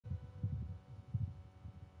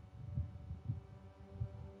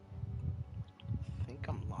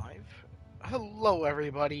Live. Hello,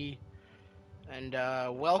 everybody, and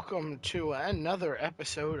welcome to another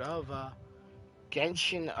episode of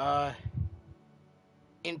Genshin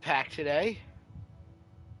Impact today.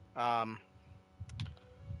 Um,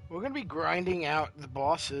 we're gonna be grinding out the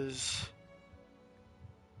bosses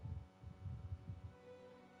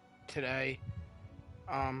today.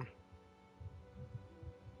 Um,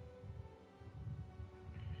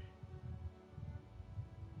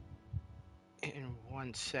 in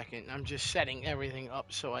 1 second, I'm just setting everything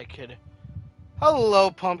up so I could.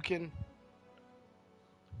 Hello, Pumpkin.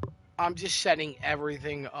 I'm just setting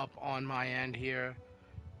everything up on my end here.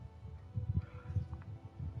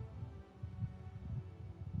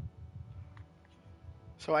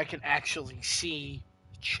 So I can actually see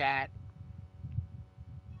chat.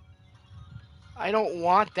 I don't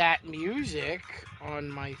want that music on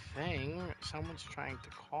my thing. Someone's trying to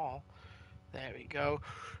call. There we go.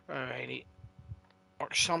 Alrighty.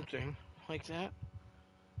 Or something like that.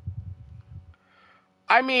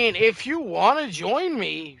 I mean, if you want to join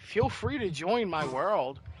me, feel free to join my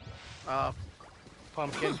world. Uh,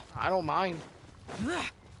 Pumpkin. I don't mind.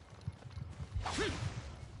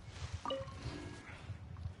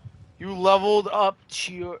 You leveled up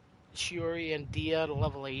Chiori and Dia to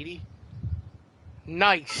level 80.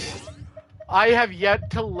 Nice. I have yet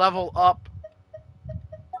to level up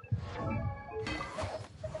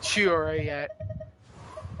Chiori yet.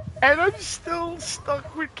 And I'm still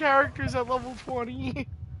stuck with characters at level 20.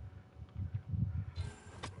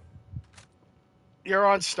 You're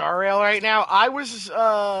on Star Rail right now? I was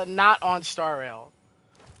not on Star Rail.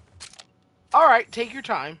 Alright, take your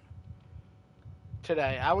time.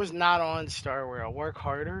 Today. I was not on Star Rail. Work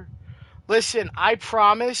harder. Listen, I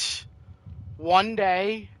promise one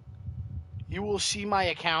day you will see my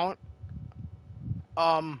account.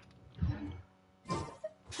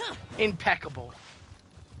 Impeccable.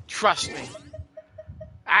 Trust me.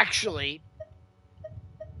 Actually.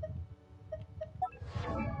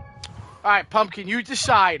 Alright, Pumpkin, you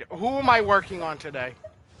decide. Who am I working on today?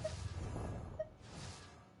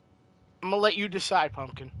 I'm gonna let you decide,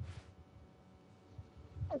 Pumpkin.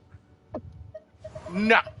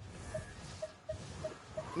 No.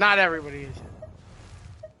 Not everybody is.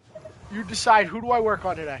 You decide, who do I work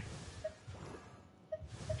on today?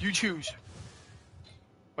 You choose.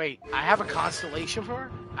 Wait, I have a constellation for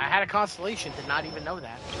her? I had a constellation, did not even know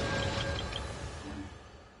that.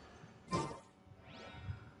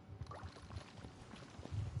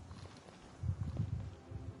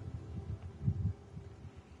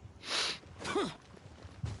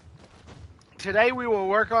 Today we will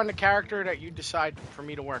work on the character that you decide for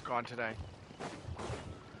me to work on today.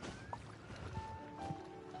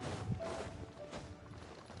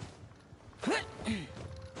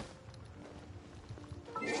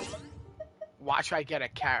 Watch I get a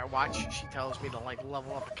watch she tells me to like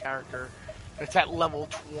level up a character that's at level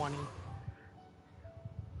 20.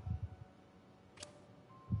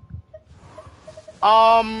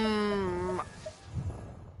 I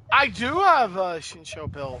do have a Shinsho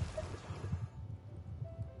build.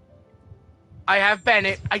 I have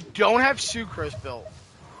Bennett. I don't have Sucrose built.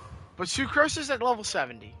 But Sucrose is at level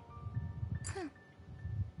 70.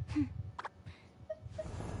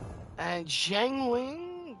 And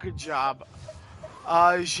Zhangling, good job.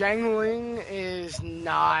 Zhangling is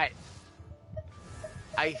not...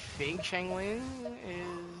 I think Zhangling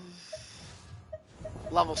is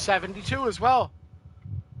level 72 as well.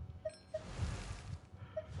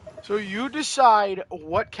 So you decide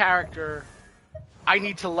what character I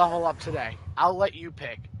need to level up today. I'll let you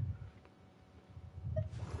pick.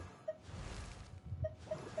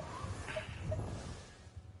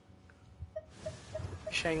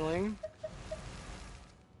 Zhangling.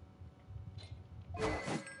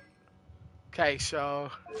 Okay,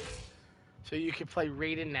 so you can play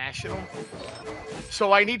Raiden National.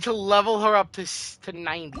 So I need to level her up to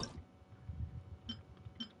 90.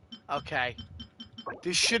 Okay.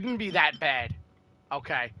 This shouldn't be that bad.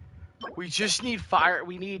 Okay. We just need fire.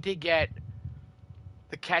 We need to get...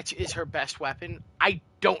 The catch is her best weapon. I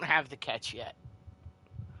don't have the catch yet.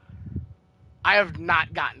 I have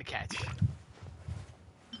not gotten the catch.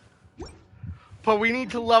 But we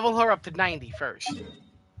need to level her up to 90 first.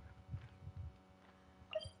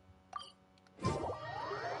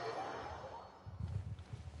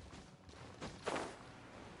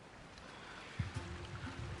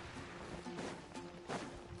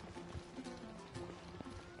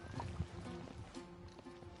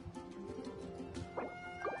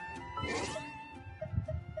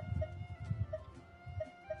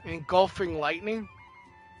 Engulfing lightning?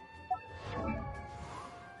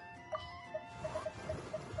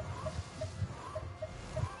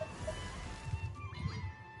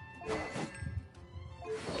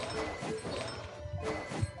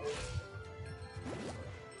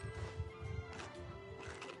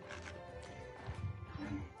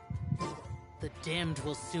 damned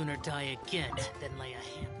will sooner die again than lay a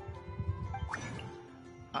hand.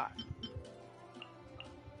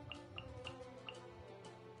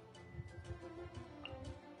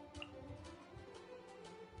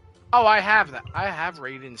 Oh, I have that. I have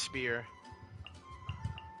Raiden Spear.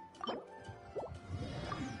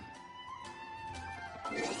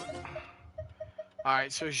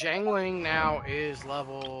 Alright, so Zhangling now is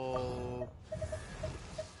level...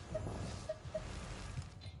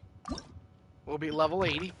 Will be level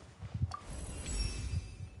 80.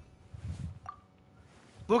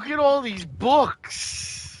 Look at all these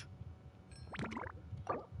books!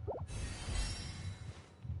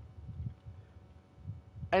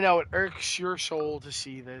 I know it irks your soul to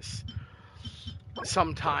see this.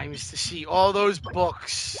 Sometimes to see all those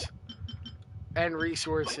books and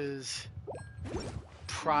resources.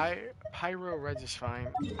 Pyro Reds is fine.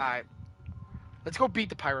 Alright. Let's go beat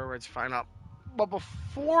the Pyro Reds fine up. But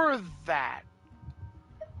before that...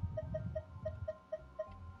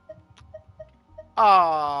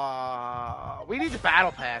 we need the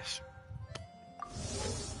Battle Pass.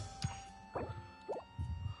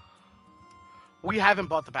 We haven't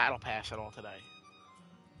bought the Battle Pass at all today.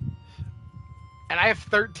 And I have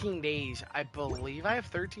 13 days. I believe I have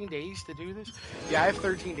 13 days to do this. Yeah, I have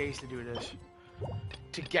 13 days to do this.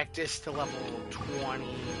 To get this to level 20.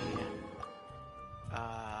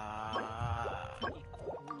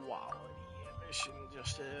 Equality, mission,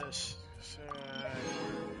 justice.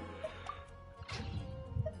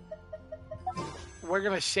 We're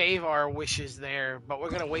gonna save our wishes there, but we're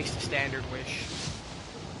gonna waste a standard wish.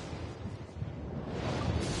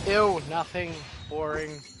 Ew, nothing.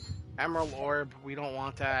 Boring. Emerald Orb, we don't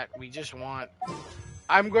want that. We just want...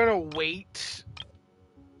 I'm gonna wait.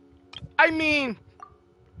 I mean...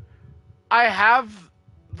 I have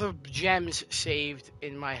the gems saved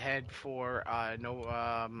in my head for,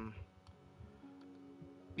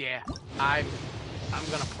 yeah, I'm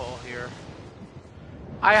gonna pull here.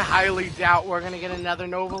 I highly doubt we're gonna get another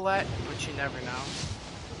Novelette, but you never know.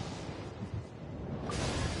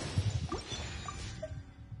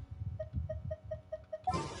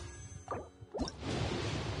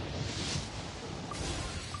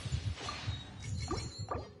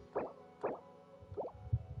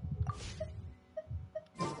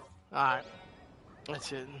 Alright.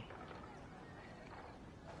 That's it.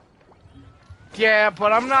 Yeah,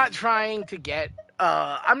 but I'm not trying to get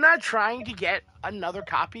another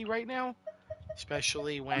copy right now.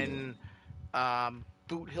 Especially when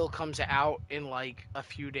Boot Hill comes out in like a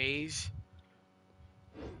few days.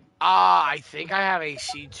 I think I have a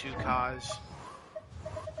C2 cause.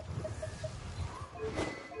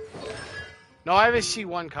 No, I have a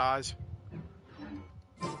C1 cause.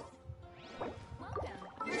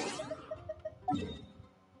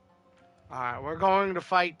 Alright, we're going to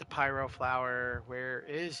fight the Pyro Flower. Where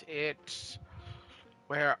is it?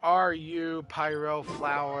 Where are you, Pyro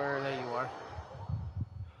Flower? There you are.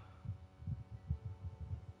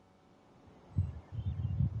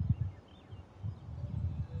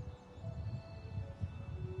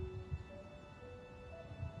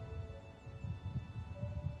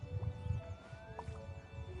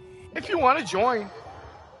 If you want to join.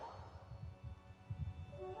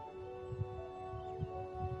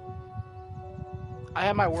 I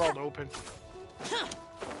have my world open.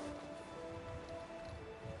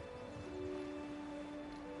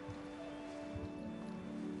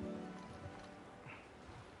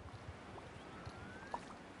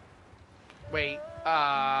 Wait,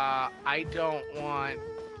 I don't want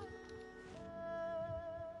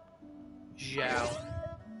Zhao.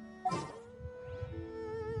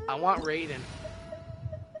 I want Raiden.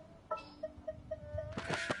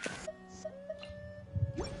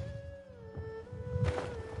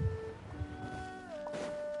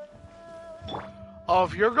 Oh,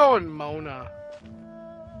 if you're going Mona,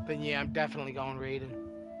 then yeah, I'm definitely going Raiden.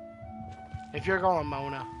 If you're going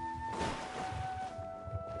Mona.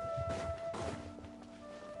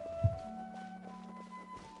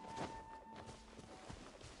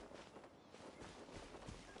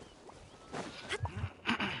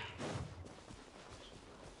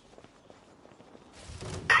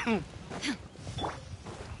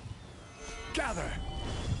 Gather.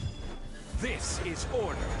 This is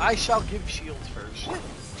order. I shall give shields first.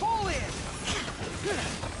 Pull in.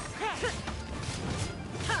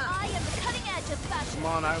 I am the cutting edge of fashion. Come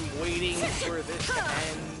on, I'm waiting for this to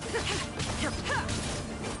end.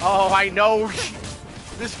 Oh, I know.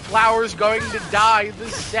 This flower's going to die the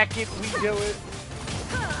second we do it.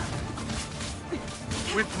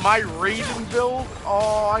 With my Raiden build,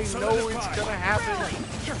 oh, I know it's gonna happen.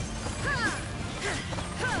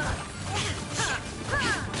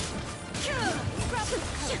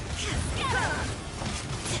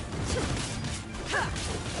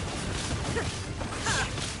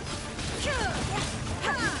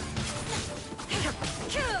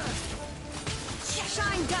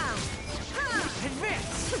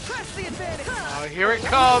 Press the advantage. Oh, here it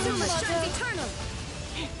comes. Shines eternal.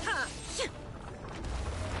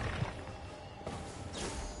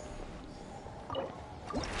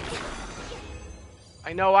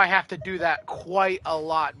 I know I have to do that quite a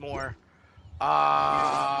lot more.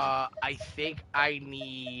 I think I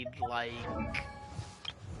need like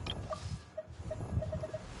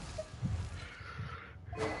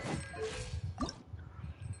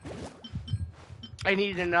I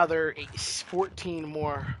need another 14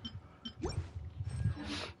 more.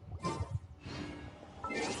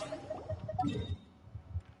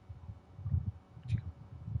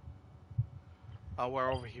 Oh,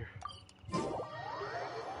 we're over here.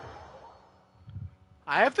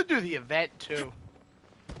 I have to do the event too.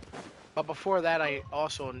 But before that, I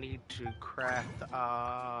also need to craft,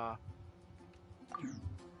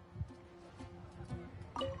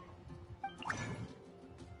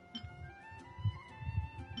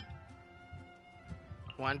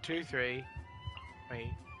 1, 2, 3.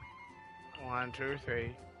 Wait. 1, 2,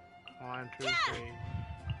 3. 1, 2, 3.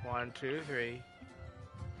 1, 2, 3.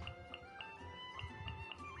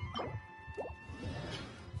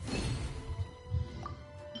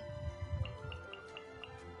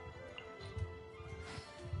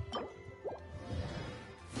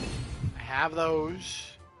 I have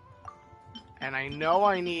those. And I know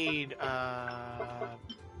I need,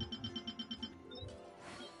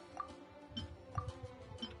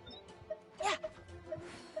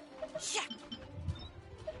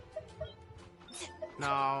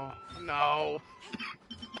 no, no.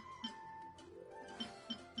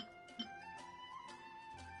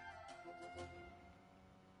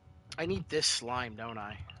 I need this slime, don't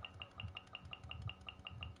I?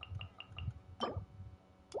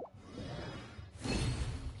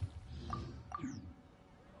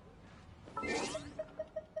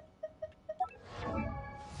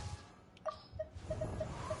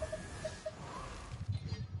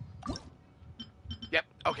 Yep,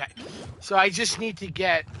 okay. So I just need to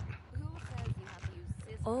get...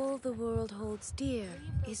 All the world holds dear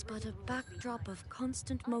is but a backdrop of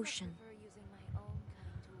constant motion.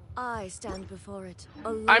 I stand before it,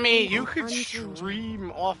 alone I mean, you and could unchanging.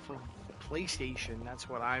 stream off of PlayStation. That's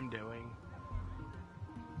what I'm doing.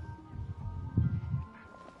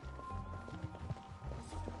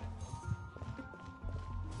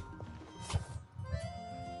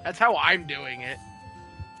 That's how I'm doing it.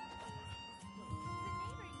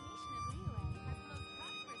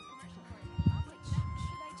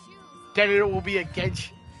 Then it will be a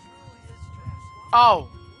Genshin. Oh,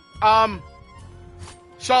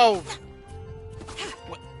 so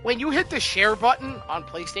when you hit the share button on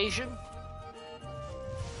PlayStation,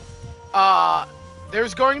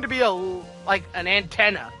 there's going to be an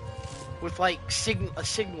antenna with like a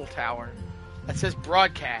signal tower that says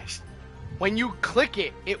broadcast. When you click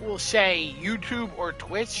it, it will say YouTube or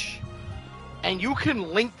Twitch, and you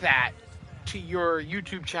can link that to your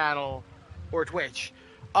YouTube channel or Twitch.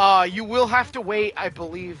 You will have to wait, I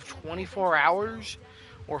believe, 24 hours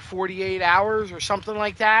or 48 hours or something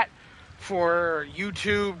like that for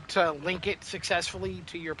YouTube to link it successfully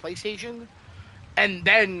to your PlayStation. And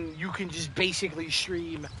then you can just basically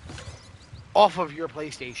stream off of your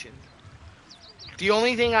PlayStation. The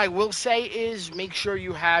only thing I will say is make sure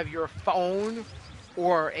you have your phone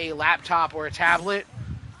or a laptop or a tablet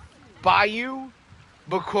by you,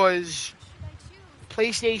 because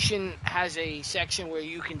PlayStation has a section where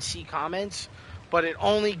you can see comments, but it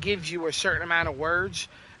only gives you a certain amount of words,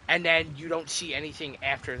 and then you don't see anything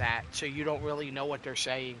after that, so you don't really know what they're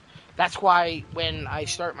saying. That's why when I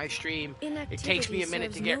start my stream, it takes me a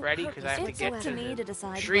minute to get ready, because I have to get to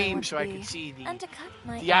the stream so I can see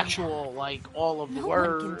the actual, like, all of the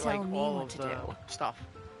words, like, all of the stuff.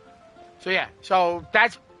 So yeah, so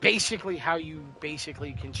that's basically how you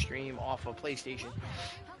basically can stream off of PlayStation.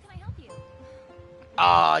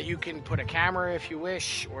 You can put a camera if you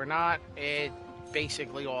wish or not. It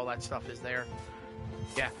basically all that stuff is there.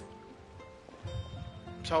 Yeah.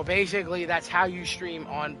 So basically that's how you stream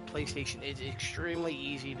on PlayStation. It's extremely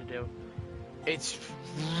easy to do. It's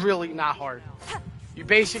really not hard. You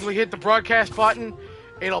basically hit the broadcast button.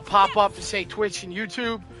 It'll pop up to say Twitch and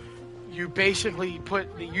YouTube. You basically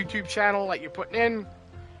put the YouTube channel that you're putting in,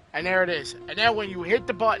 and there it is. And then when you hit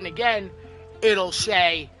the button again, it'll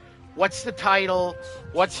say what's the title,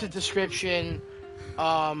 what's the description,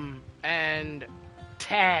 and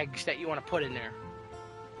tags that you want to put in there.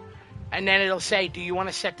 And then it'll say, do you want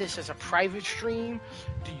to set this as a private stream?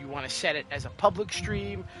 Do you want to set it as a public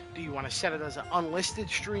stream? Do you want to set it as an unlisted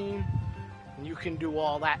stream? And you can do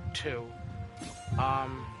all that too.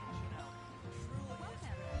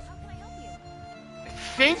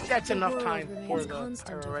 think that's The enough world time for remains the constant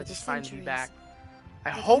Pyro over the Regicide to be centuries. back.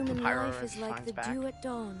 I But hope the human Pyro life is like the Regicide's back. dew at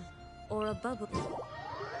dawn, or a bubble.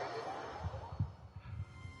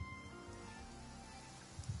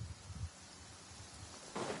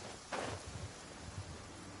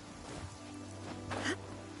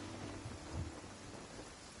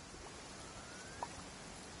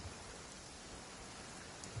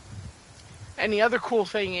 And the other cool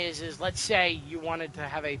thing is let's say you wanted to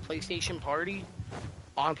have a PlayStation party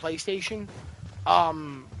on PlayStation,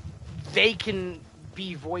 um, they can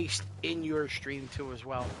be voiced in your stream too as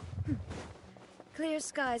well. Clear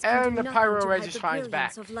skies can And do the nothing Pyro to hide the Regisfine's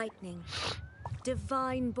brilliance back. of lightning.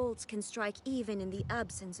 Divine bolts can strike even in the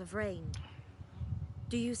absence of rain.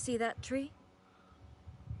 Do you see that tree?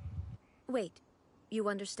 Wait, you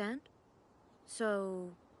understand?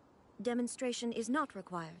 So, demonstration is not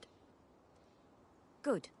required.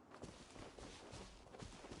 Good.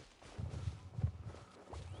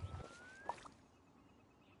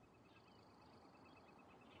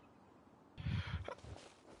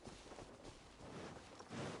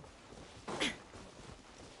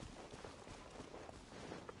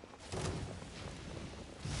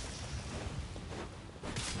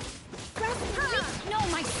 No,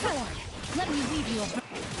 my sword! Let me leave you a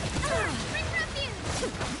bring refuge!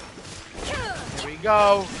 Here we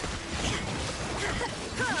go.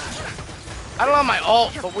 I don't have my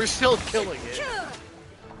ult, but we're still killing it.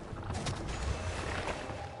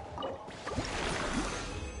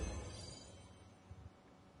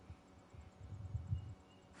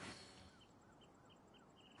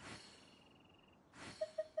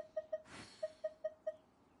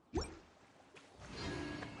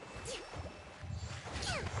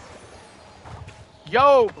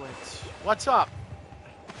 Yo, Blitz, what's up?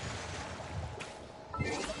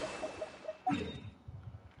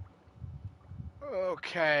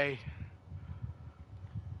 Okay.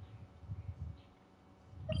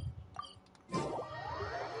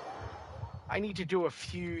 I need to do a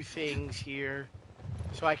few things here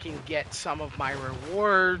so I can get some of my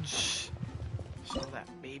rewards so that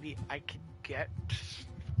maybe I can get...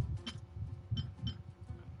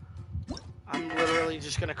 I'm literally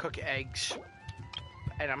just gonna cook eggs,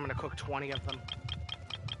 and I'm gonna cook 20 of them.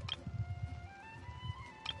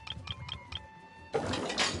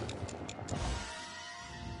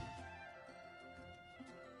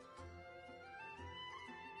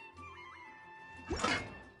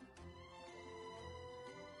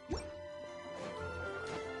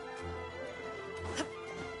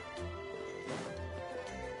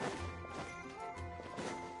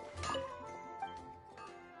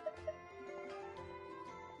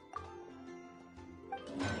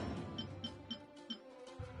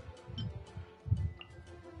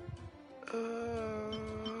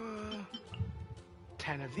 Uh,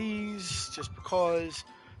 10 of these, just because.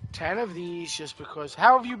 10 of these, just because.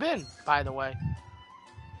 How have you been, by the way?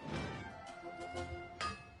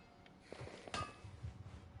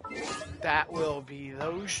 That will be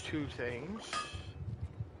those two things.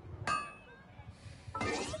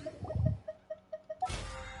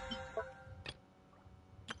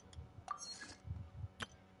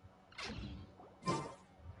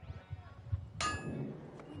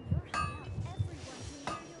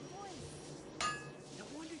 No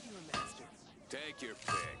wonder you're a master. Take your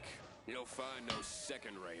pick. You'll find no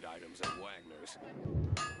second-rate items at Wagner's.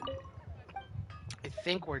 I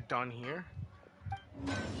think we're done here.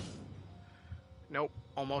 Nope,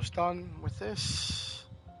 almost done with this.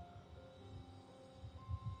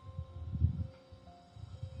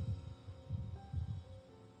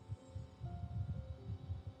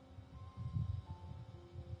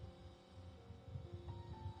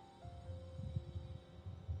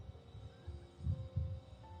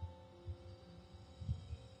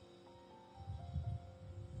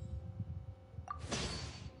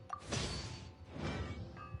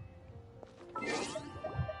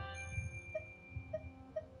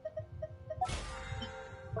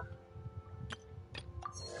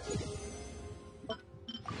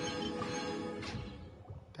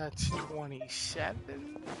 That's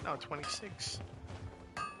 27. No, 26.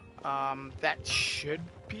 That should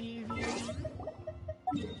be the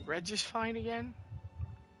Regis fine again.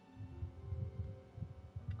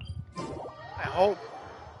 I hope.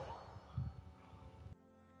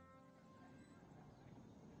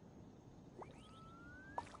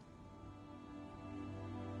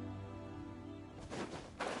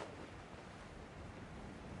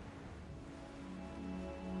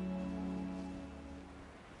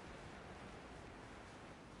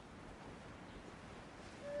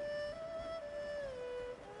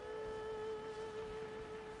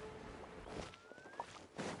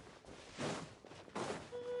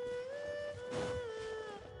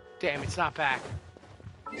 Damn, it's not back.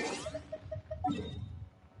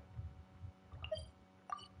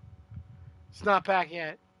 It's not back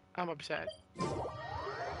yet. I'm upset.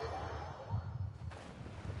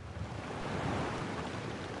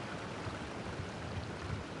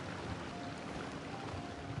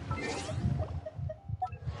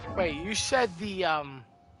 Wait, you said the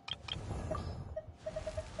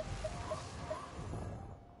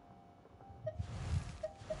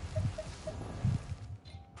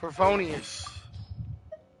Pervonius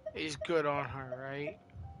is good on her, right?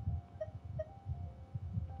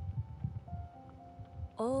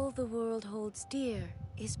 All the world holds dear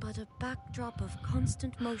is but a backdrop of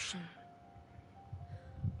constant motion.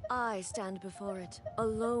 I stand before it,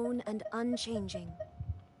 alone and unchanging.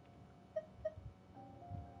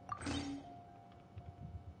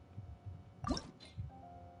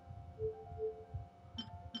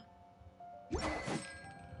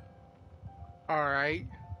 All right.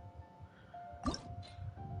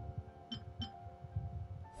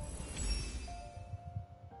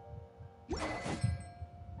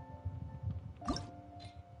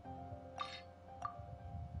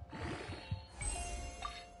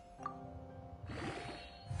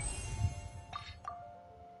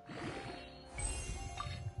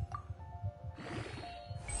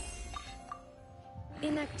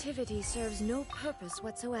 Inactivity serves no purpose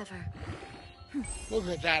whatsoever. Look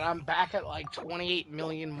at that. I'm back at like 28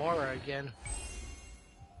 million Mora again.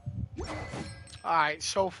 All right,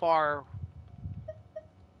 so far.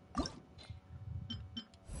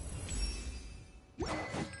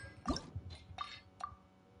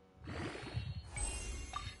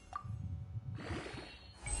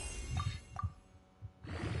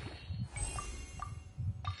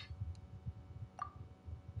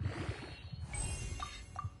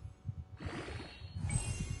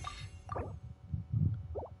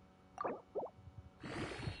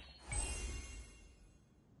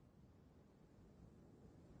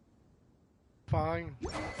 Fine.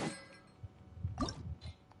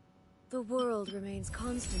 The world remains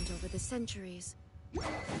constant over the centuries.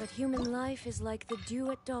 But human life is like the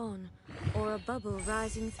dew at dawn, or a bubble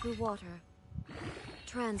rising through water.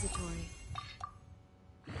 Transitory.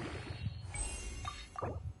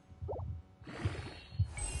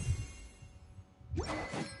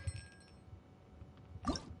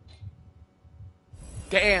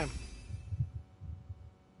 Damn.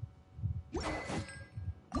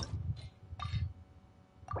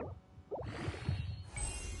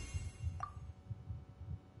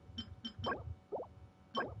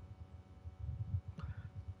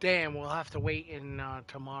 Damn, we'll have to wait in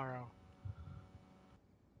tomorrow.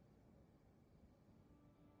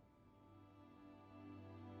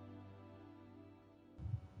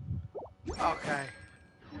 Okay.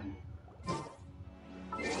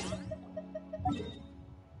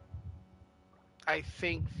 I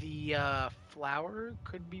think the flower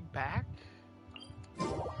could be back.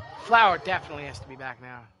 Flower definitely has to be back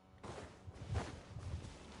now.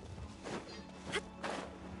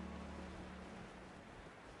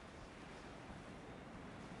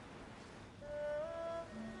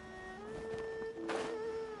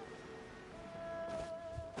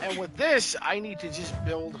 And with this, I need to just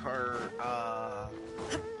build her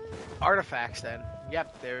artifacts then.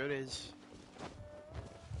 Yep, there it is.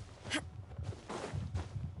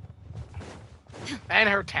 And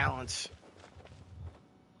her talents.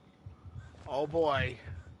 Oh boy.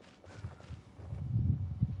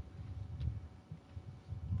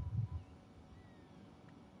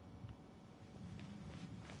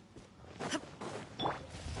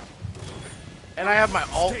 And I have my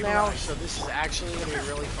alt now, so this is actually going to be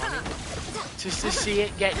really funny. Just to see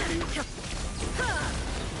it get nuked.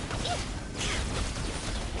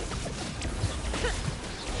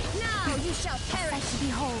 Now you shall perish.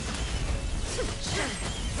 Behold.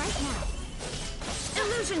 Right now.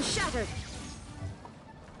 Illusion shattered.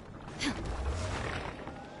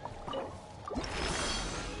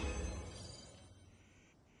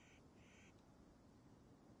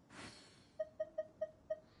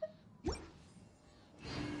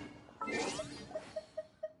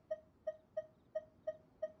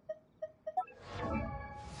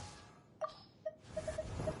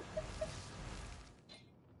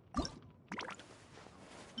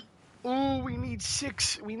 Ooh, we need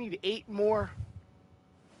 6. We need 8 more.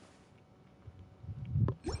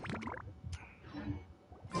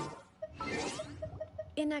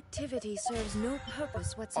 Inactivity serves no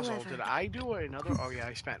purpose whatsoever. Also, did I do another? Oh yeah,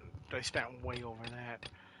 I spent way over that.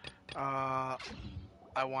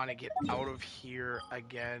 I want to get out of here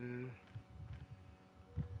again.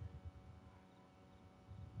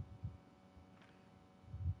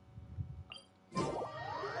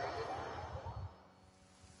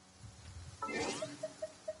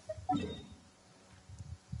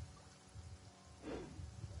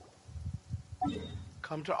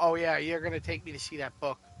 Come to. Oh yeah, you're gonna take me to see that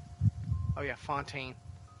book. Oh yeah, Fontaine.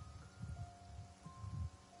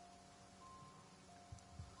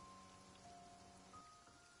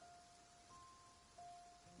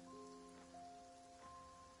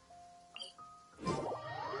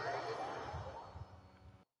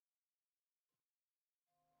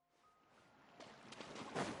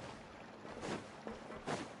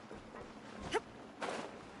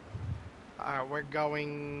 We're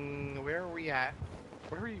going. Where are we at?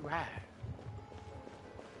 Where are you at?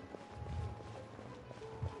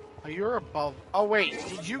 Oh, you're above. Oh wait,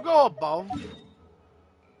 did you go above?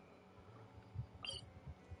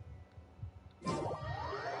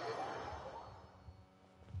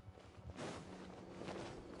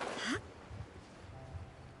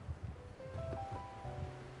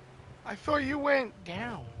 I thought you went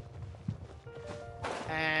down.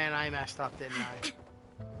 And I messed up, didn't I?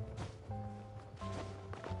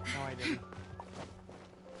 No, I didn't.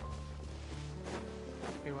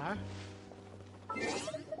 Wait, what?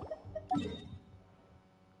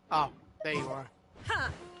 Oh, there you are.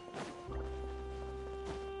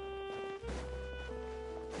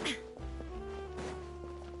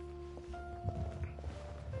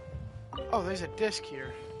 Oh, there's a disc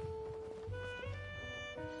here.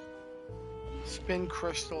 Spin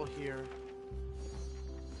crystal here.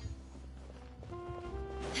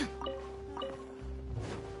 So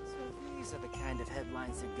these are the kind of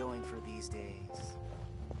headlines they're going for these days.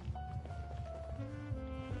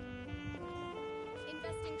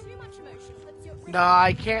 Investing too much emotion puts you at risk. No,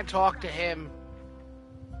 I can't talk to him.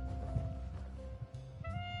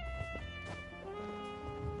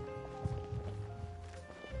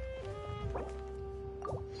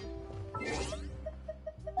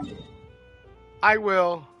 I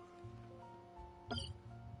will.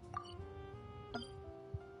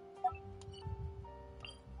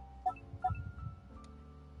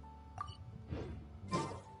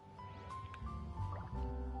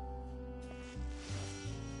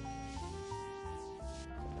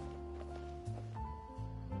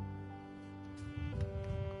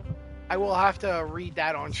 I will have to read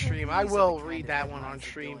that on stream. I These are the will kind read of that one headlines on they're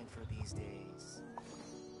stream. going for these days.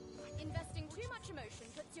 Investing too much emotion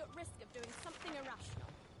puts you at risk of doing something irrational.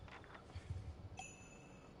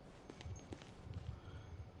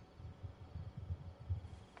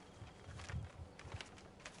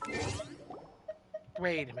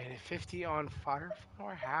 Wait a minute, 50 on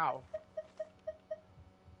Fireflower? How?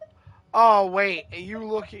 Oh, wait, you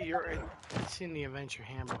look at your... It's in the Adventure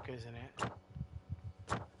Handbook, isn't it?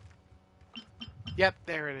 Yep,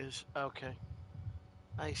 there it is. Okay.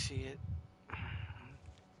 I see it.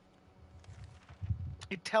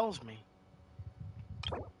 It tells me.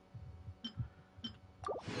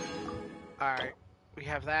 Alright, we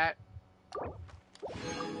have that.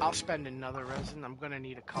 I'll spend another resin. I'm gonna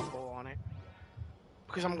need a couple on it.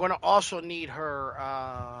 Because I'm gonna also need her,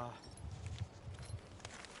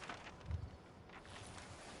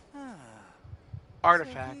 So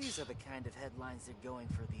artifacts. these are the kind of headlines they're going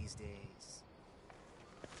for these days.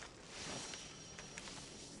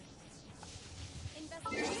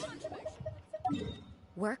 Investing too much emotion.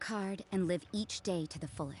 Work hard and live each day to the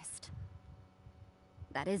fullest.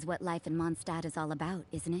 That is what life in Mondstadt is all about,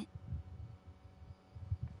 isn't it?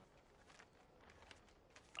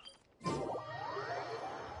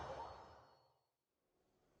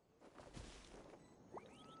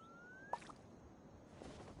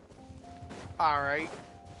 Alright.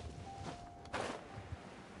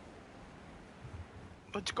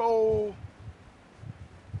 Let's go.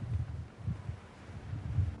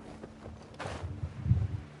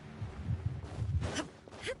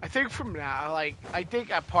 I think from now, like, I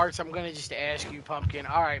think at parts I'm gonna just ask you, Pumpkin.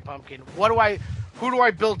 Alright, Pumpkin. Who do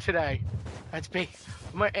I build today? That's big.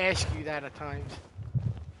 I'm gonna ask you that at times.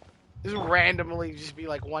 Just randomly just be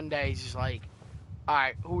like one day, just like,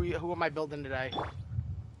 alright, who am I building today?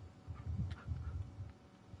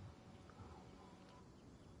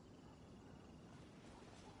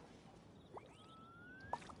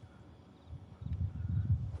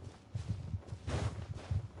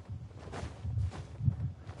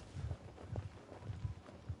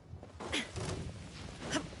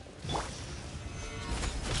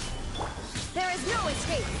 There is no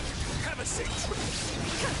escape. Have a seat.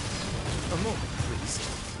 A moment, please.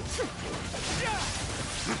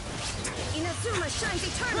 Inazuma shines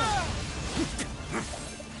eternal.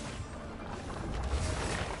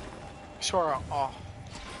 Sora, oh.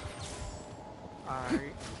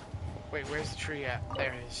 Alright. Wait, where's the tree at?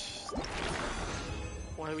 There it is.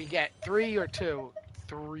 What do we get? 3 or 2?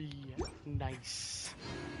 3. Nice.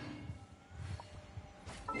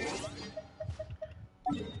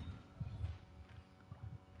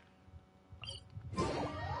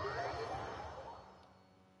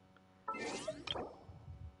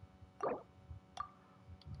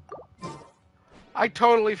 I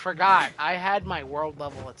totally forgot. I had my world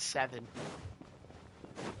level at 7.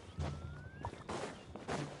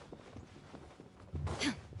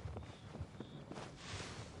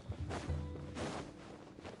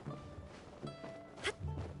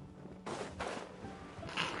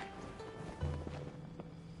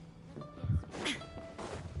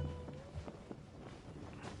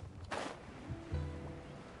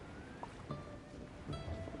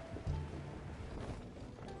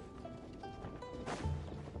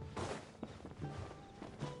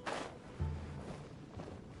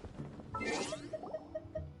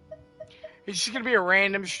 It's just gonna be a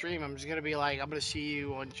random stream. I'm just gonna be like, I'm gonna see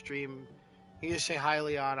you on stream. You just say hi,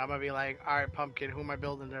 Leon. I'm gonna be like, all right, Pumpkin, who am I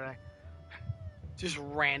building today? Just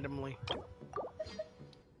randomly.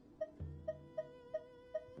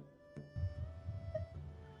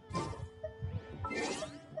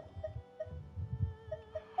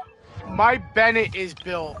 My Bennett is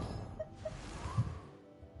built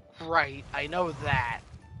right. I know that.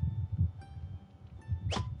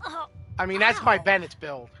 Oh, I mean, that's my ow. Bennett's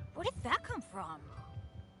build. Where did that come from?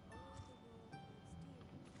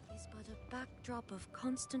 Is but a backdrop of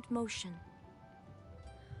constant motion.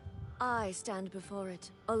 I stand before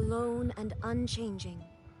it, alone and unchanging.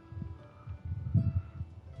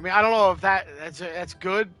 I mean, I don't know if that's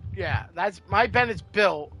good. Yeah, that's my Bennett's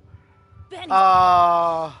built. Benny.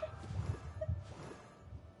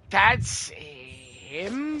 That's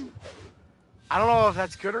him. I don't know if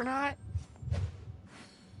that's good or not.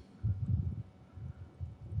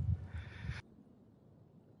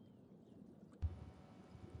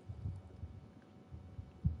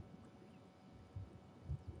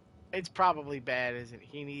 It's probably bad, isn't it?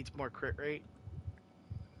 He needs more crit rate.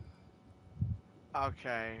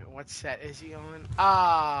 Okay, what set is he on?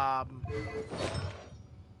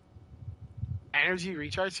 Energy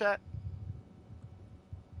recharge set?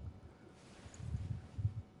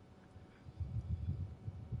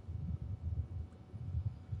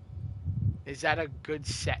 Is that a good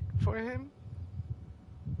set for him?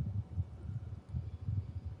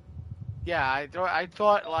 Yeah, I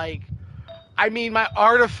thought like, I mean, my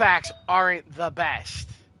artifacts aren't the best.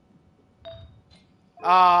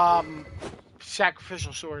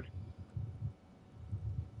 Sacrificial sword.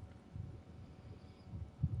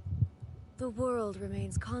 The world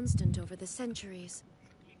remains constant over the centuries,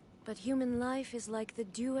 but human life is like the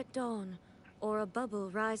dew at dawn, or a bubble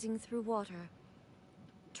rising through water.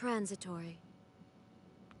 Transitory.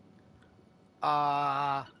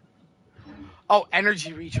 Oh,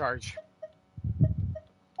 energy recharge.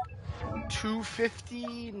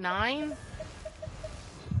 259?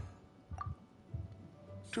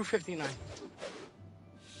 259.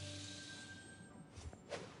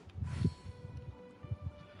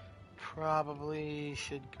 Probably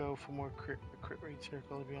should go for more crit rate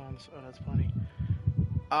circle, to be honest. Oh, that's plenty.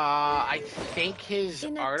 I think his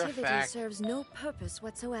Inactivity artifact serves no purpose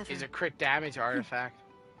whatsoever. is a crit damage artifact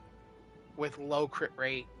with low crit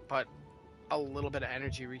rate, but a little bit of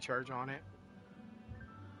energy recharge on it.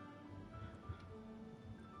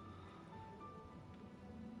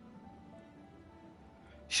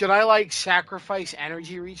 Should I like sacrifice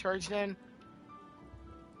energy recharge then?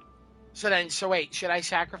 So wait, should I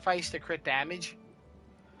sacrifice the crit damage?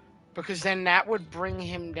 Because then that would bring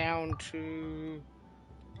him down to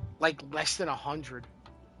like less than 100.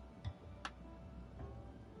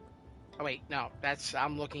 Oh wait, no,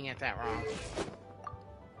 I'm looking at that wrong.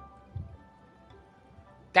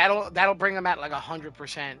 That'll bring him at like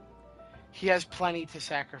 100%. He has plenty to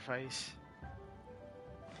sacrifice.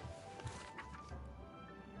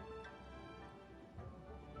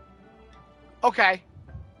 Okay.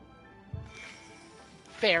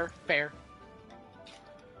 Fair.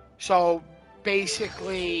 So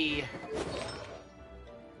basically,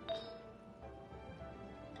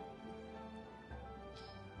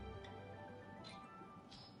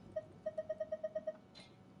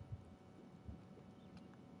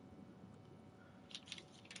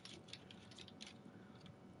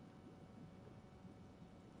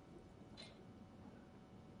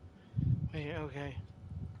 okay.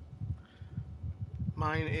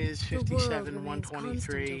 Mine is The world 57, remains constant over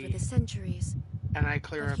 123, the centuries, and I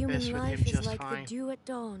clear but Abyss human with him life is just like fine. the dew at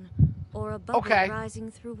dawn, or a bubble Okay. rising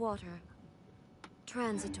through water.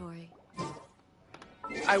 Transitory.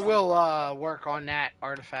 I will work on that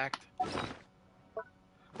artifact.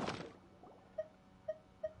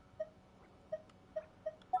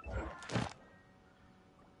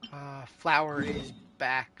 Flower is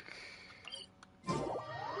back.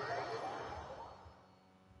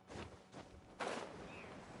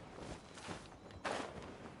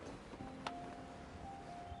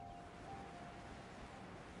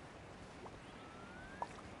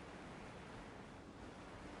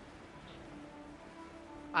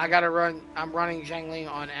 I gotta run. I'm running Zhangling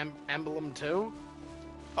on Emblem too.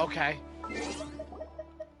 Okay.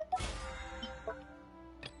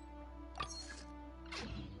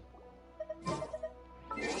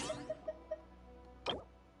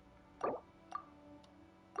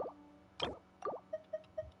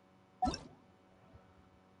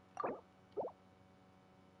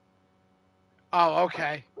 Oh,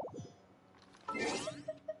 okay.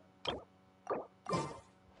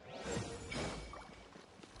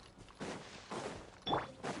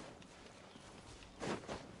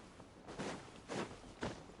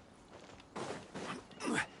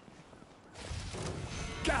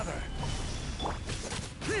 Gather!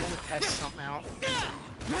 Test something out.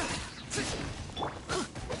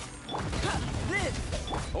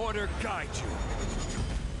 Order guide you.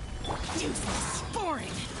 Useless. Boring.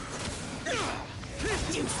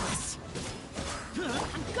 Useless.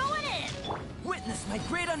 I'm going in. Witness my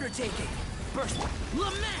great undertaking. Burst.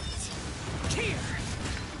 Lament! Tear!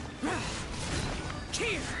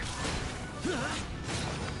 Tear!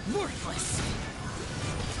 Worthless!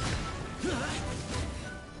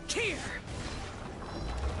 Tear!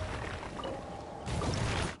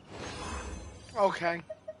 Okay.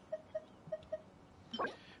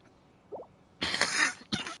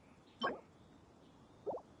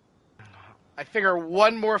 I figure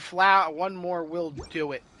one more will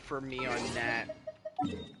do it for me on that.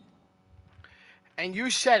 And you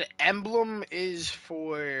said Emblem is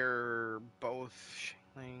for both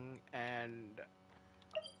Shingling and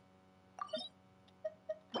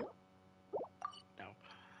no.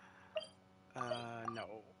 No.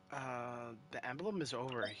 The emblem is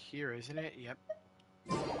over here, isn't it? Yep.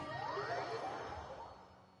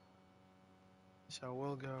 So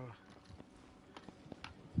we'll go.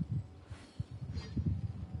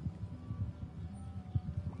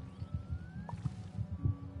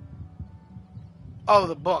 Oh,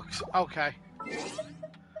 the books. Okay.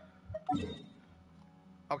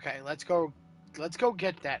 Okay, let's go. Let's go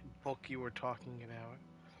get that book you were talking about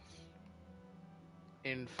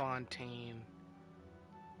in Fontaine.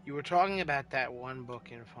 You were talking about that one book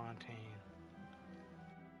in Fontaine.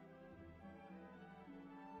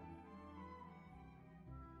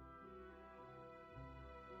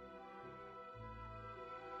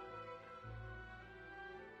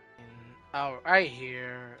 Oh, right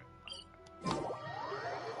here.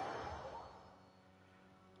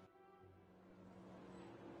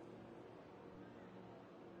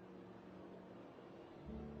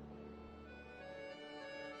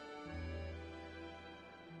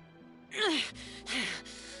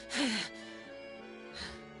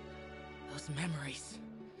 Those memories.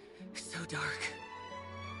 So dark.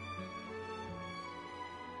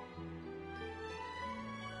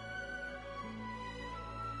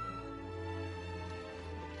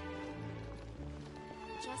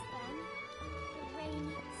 Just then, the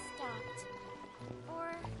rain stopped. Or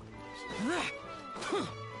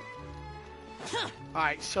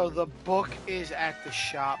Alright, so the book is at the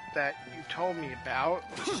shop that you told me about,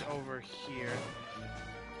 which is over here.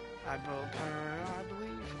 I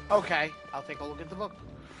believe. Okay, I'll take a look at the book.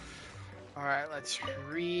 Alright, let's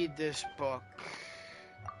read this book.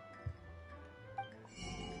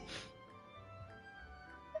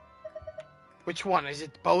 Which one? Is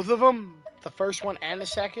it both of them? The first one and the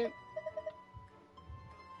second?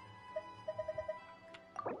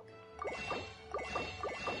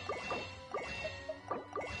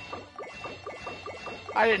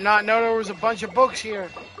 I did not know there was a bunch of books here.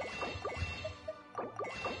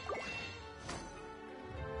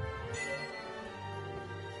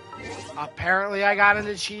 Apparently I got an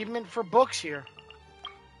achievement for books here.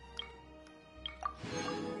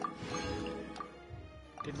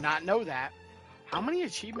 Did not know that. How many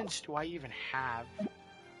achievements do I even have?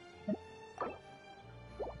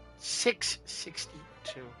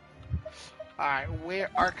 662. Alright,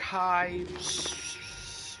 where archives?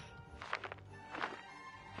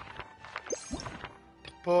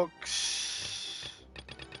 Books.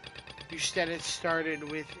 You said it started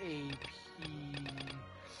with a P.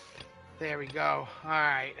 There we go.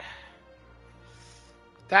 Alright.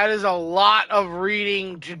 That is a lot of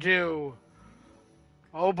reading to do.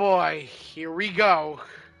 Oh boy, here we go.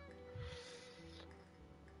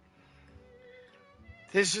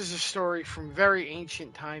 This is a story from very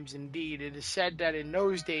ancient times indeed. It is said that in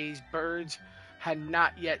those days, birds had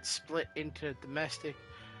not yet split into domestic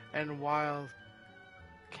and wild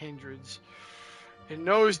kindreds. In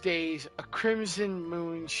those days, a crimson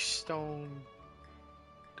moon shone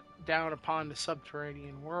down upon the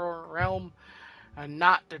subterranean realm, and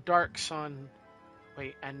not the dark sun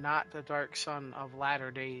wait, and not the dark sun of latter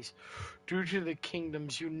days. Due to the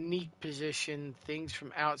kingdom's unique position, things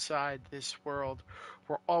from outside this world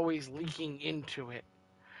were always leaking into it.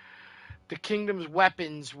 The kingdom's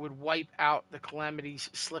weapons would wipe out the calamities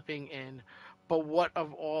slipping in, but what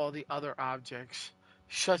of all the other objects,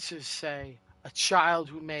 such as, say, a child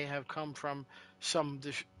who may have come from some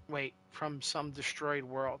destroyed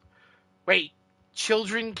world? Wait,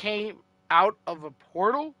 children came out of a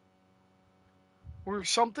portal or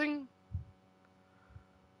something?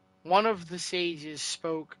 One of the sages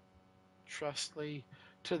spoke trustfully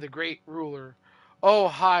to the great ruler. O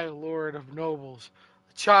high lord of nobles,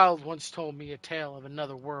 a child once told me a tale of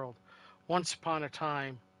another world. Once upon a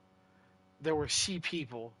time, there were sea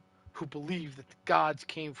people who believed that the gods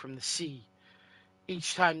came from the sea.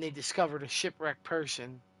 Each time they discovered a shipwrecked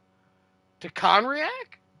person. To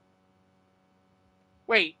Conriac?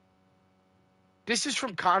 Wait, this is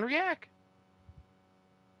from Conriac?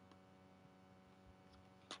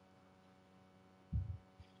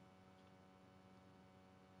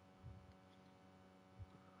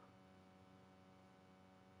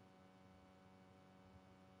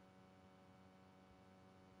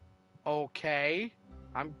 Okay.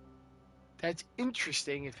 I'm That's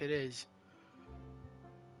interesting if it is.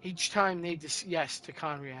 Each time they yes, to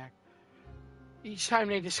Conriac. Each time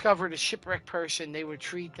they discovered a shipwrecked person, they would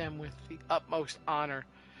treat them with the utmost honor,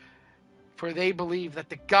 for they believed that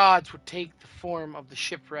the gods would take the form of the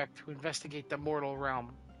shipwrecked to investigate the mortal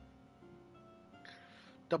realm.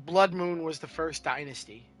 The Blood Moon was the first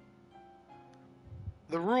dynasty.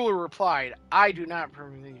 The ruler replied, I do not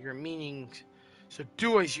permit your meanings, so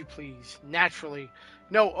do as you please. Naturally,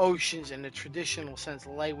 no oceans in the traditional sense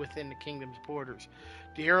lay within the kingdom's borders.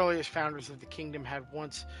 The earliest founders of the kingdom had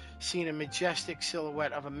once seen a majestic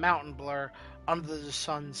silhouette of a mountain blur under the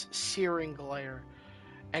sun's searing glare,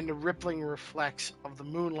 and the rippling reflex of the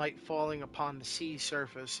moonlight falling upon the sea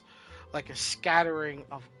surface like a scattering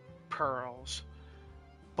of pearls.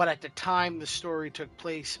 But at the time the story took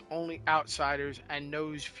place, only outsiders and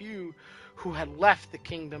those few who had left the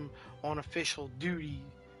kingdom on official duty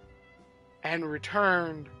and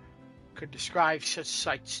returned could describe such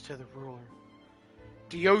sights to the ruler.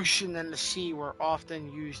 The ocean and the sea were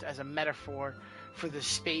often used as a metaphor for the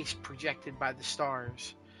space projected by the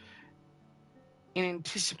stars. In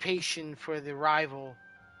anticipation for the arrival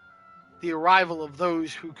of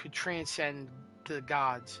those who could transcend the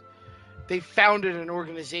gods, they founded an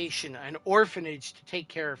organization, an orphanage, to take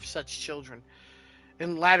care of such children.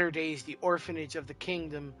 In latter days, the orphanage of the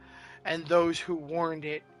kingdom and those who warned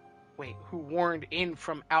in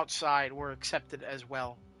from outside were accepted as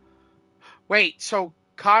well. Wait, so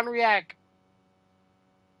Conriac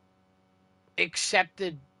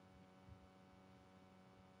accepted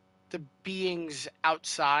the beings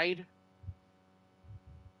outside?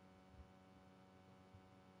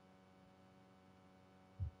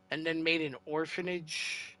 And then made an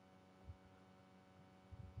orphanage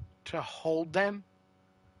to hold them?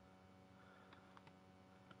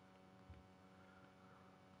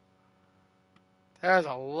 There's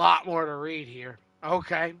a lot more to read here.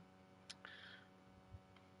 Okay.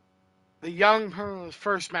 The young person's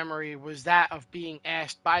first memory was that of being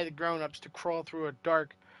asked by the grown-ups to crawl through a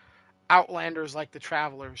dark outlanders like the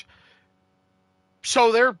travelers.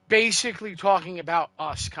 So they're basically talking about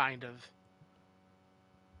us, kind of.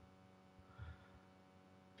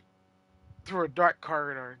 Through a dark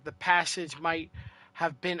corridor. The passage might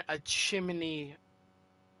have been a chimney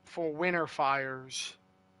for winter fires,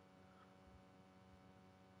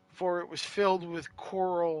 for it was filled with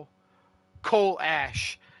coal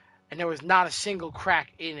ash, and there was not a single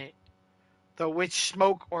crack in it, though which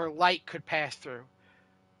smoke or light could pass through.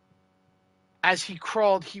 As he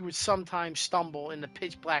crawled, he would sometimes stumble in the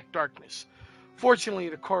pitch-black darkness. Fortunately,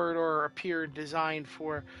 the corridor appeared designed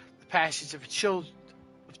for the passage of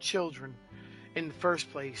children in the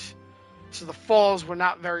first place, so the falls were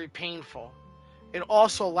not very painful. It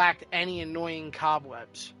also lacked any annoying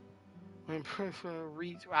cobwebs.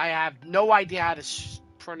 I have no idea how to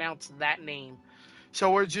pronounce that name,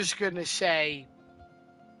 so we're just going to say,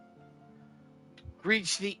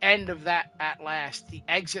 reached the end of that at last. The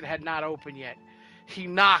exit had not opened yet. He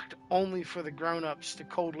knocked only for the grown-ups to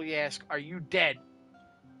coldly ask, are you dead?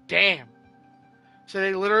 Damn. So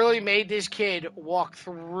they literally made this kid walk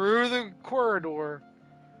through the corridor,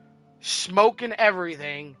 smoking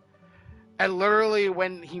everything, and literally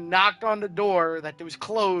when he knocked on the door that was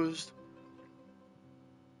closed,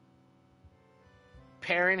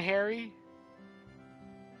 Parent Harry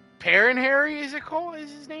is it called?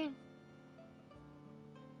 Is his name?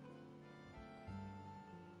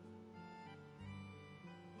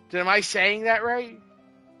 Am I saying that right?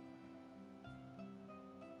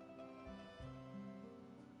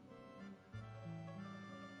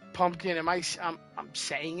 Pumpkin, I'm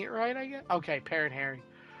saying it right, I guess? Okay, Parent Harry.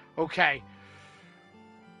 Okay.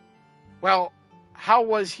 Well, how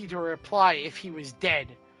was he to reply if he was dead?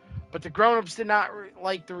 But the grown-ups did not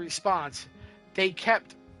like the response. They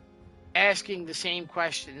kept asking the same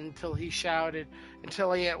question until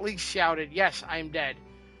he at least shouted, "Yes, I'm dead."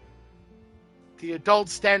 The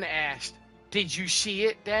adults then asked, "Did you see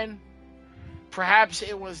it then?" Perhaps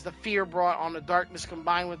it was the fear brought on the darkness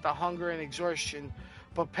combined with the hunger and exhaustion,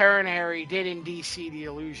 but Parent Harry did indeed see the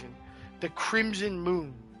illusion. The crimson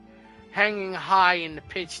moon, hanging high in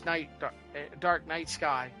the dark night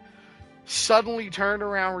sky, suddenly turned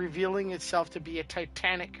around, revealing itself to be a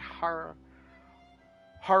titanic,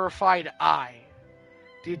 horrified eye.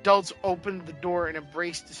 The adults opened the door and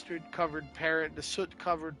embraced the soot-covered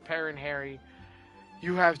Parent Harry.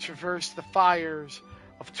 "You have traversed the fires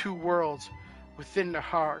of two worlds within the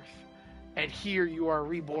hearth, and here you are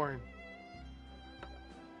reborn."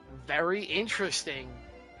 Very interesting.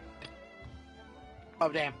 Oh,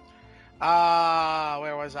 damn.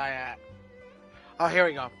 Where was I at? Oh, here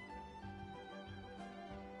we go.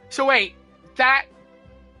 So wait, that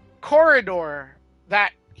corridor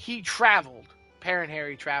that Parent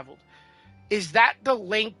Harry traveled, is that the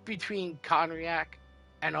link between Conriac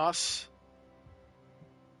and us?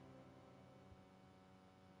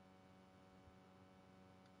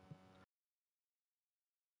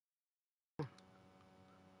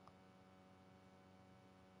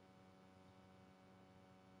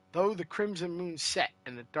 Though the crimson moon set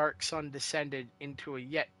and the dark sun descended into a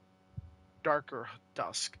yet darker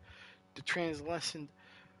dusk, the translucent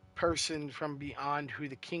person from beyond who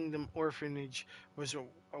the kingdom orphanage was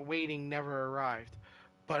awaiting never arrived.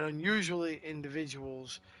 But unusually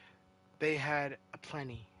individuals they had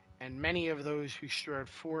aplenty, and many of those who strode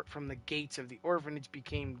forth from the gates of the orphanage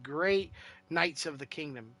became great knights of the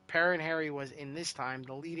kingdom. Parent Harry was in this time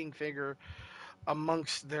the leading figure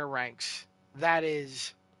amongst their ranks. That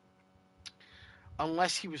is,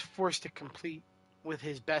 unless he was forced to compete with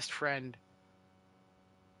his best friend.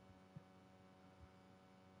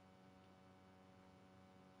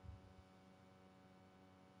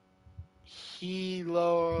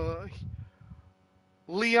 Helo,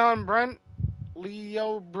 Leon Brent,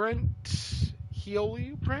 Leo Brent,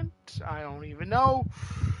 Healy Brent. I don't even know.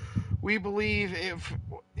 We believe if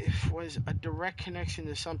was a direct connection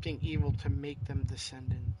to something evil to make them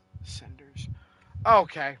descenders.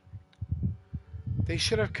 Okay, they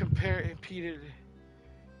should have competed.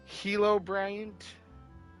 Helo Bryant,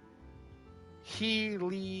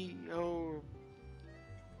 Helio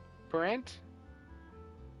Brent.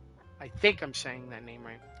 I think I'm saying that name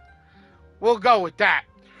right. We'll go with that.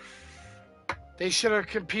 They should have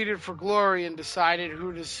competed for glory and decided who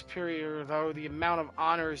is superior, though the amount of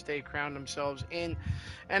honors they crowned themselves in,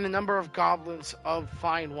 and the number of goblets of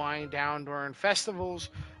fine wine down during festivals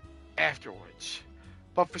afterwards.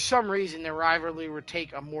 But for some reason, their rivalry would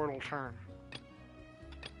take a mortal turn.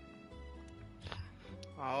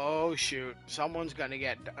 Oh shoot! Someone's gonna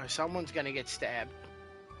get stabbed.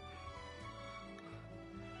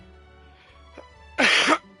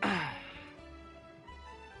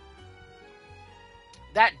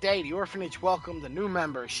 That day, the orphanage welcomed a new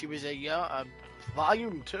member. She was a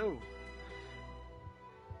volume 2.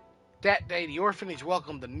 That day, the orphanage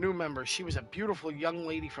welcomed a new member. She was a beautiful young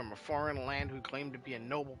lady from a foreign land who claimed to be a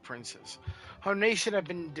noble princess. Her nation had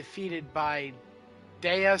been defeated by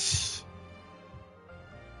Deus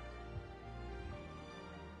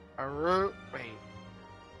Aru. Wait.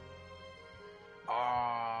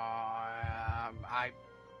 I.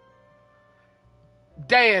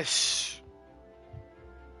 Deus.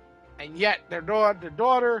 And yet, the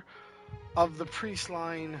daughter of the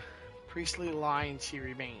priestly line, she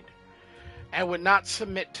remained, and would not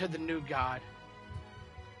submit to the new god.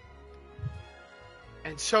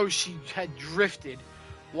 And so she had drifted,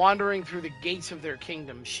 wandering through the gates of their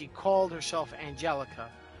kingdom. She called herself Angelica.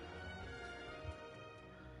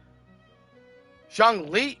 Zhang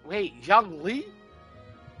Li? Wait, Zhang Li?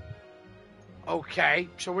 Okay,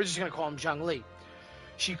 so we're just going to call him Zhang Li.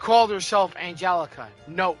 She called herself Angelica,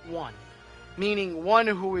 note 1, meaning one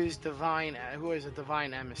who is divine, who is a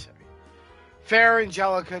divine emissary. Fair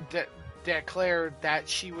Angelica declared that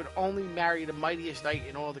she would only marry the mightiest knight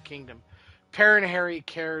in all the kingdom. Parent Harry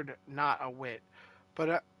cared not a whit,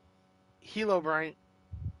 but Helobrine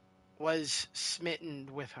was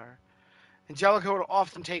smitten with her. Angelica would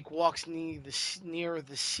often take walks near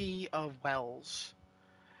the Sea of Wells,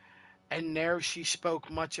 and there she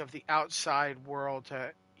spoke much of the outside world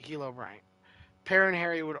to Helobrine. Parent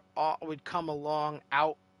Harry would come along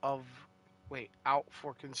out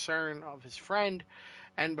for concern of his friend,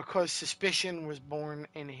 and because suspicion was born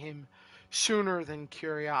in him sooner than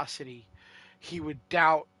curiosity, he would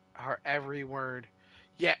doubt her every word,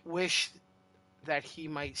 yet wish that he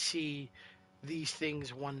might see these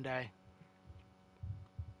things one day.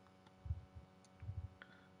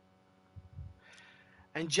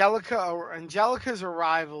 Angelica's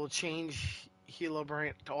arrival changed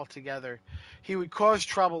Hillebrand altogether. He would cause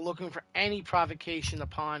trouble looking for any provocation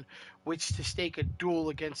upon which to stake a duel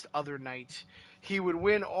against other knights. He would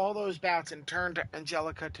win all those bouts and turn to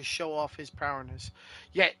Angelica to show off his prowess.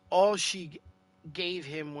 Yet all she gave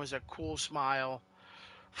him was a cool smile.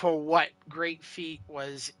 For what great feat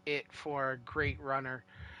was it for a great runner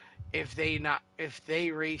if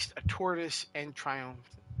they raced a tortoise and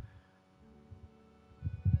triumphed?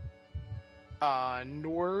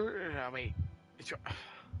 Nor wait, it's,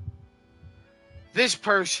 this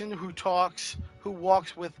person who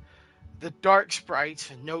walks with the dark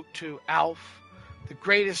sprites. Note to Alf, the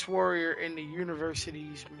greatest warrior in the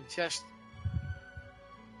university's majestic.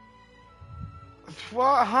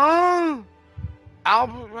 What? Huh?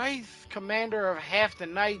 Albert Wraith, commander of half the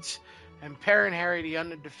knights, and Parent Harry the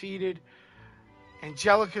undefeated.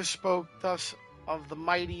 Angelica spoke thus of the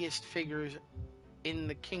mightiest figures in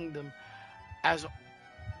the kingdom as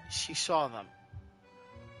she saw them.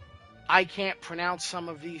 I can't pronounce some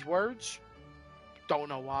of these words. Don't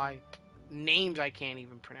know why. Names I can't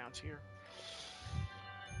even pronounce here.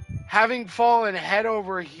 Having fallen head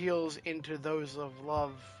over heels into those of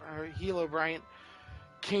love, Helobrant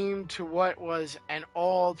came to what was an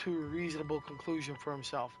all too reasonable conclusion for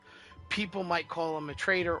himself. People might call him a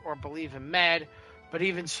traitor or believe him mad, but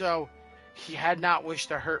even so, he had not wished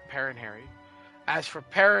to hurt Parent Harry. As for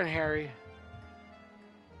Parent Harry,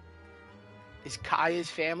 is Kaya's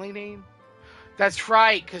family name? That's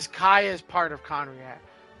right, because Kaya is part of Conriac.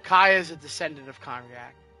 Kaya is a descendant of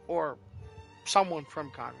Conriac, or someone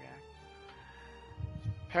from Conriac.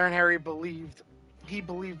 Parent Harry believed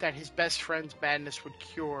that his best friend's madness would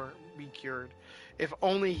be cured, if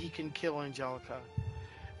only he can kill Angelica.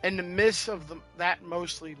 In the midst of that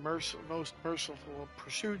most merciful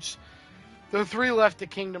pursuits, the three left the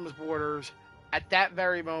kingdom's borders. At that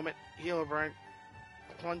very moment, Hillebrand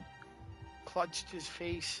clutched his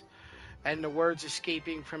face, and the words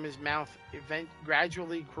escaping from his mouth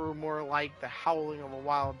gradually grew more like the howling of a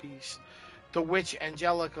wild beast. The witch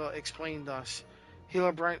Angelica explained thus.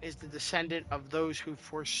 Hillebrand is the descendant of those who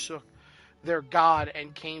forsook their god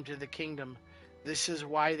and came to the kingdom. This is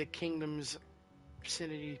why the kingdom's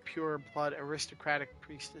vicinity, pure blood, aristocratic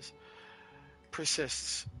priestess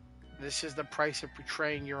persists. This is the price of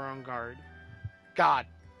betraying your own God. God.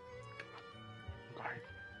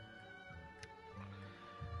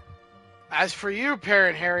 As for you,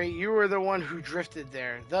 Parent Harry, you are the one who drifted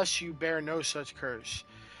there. Thus you bear no such curse.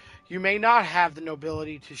 You may not have the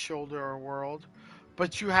nobility to shoulder a world,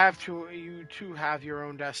 but you too have your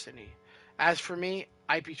own destiny. As for me,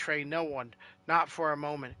 I betray no one, not for a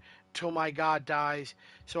moment, till my God dies,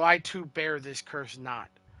 so I too bear this curse not.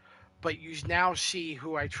 But you now see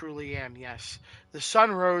who I truly am, yes. The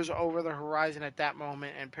sun rose over the horizon at that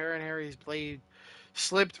moment, and Parent Harry's blade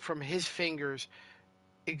slipped from his fingers,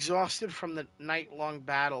 exhausted from the night-long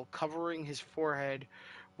battle, covering his forehead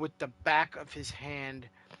with the back of his hand.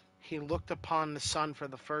 He looked upon the sun for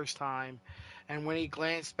the first time, and when he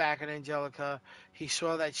glanced back at Angelica, he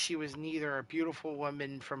saw that she was neither a beautiful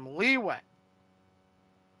woman from Leeway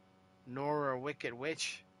nor a wicked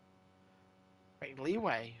witch. Wait,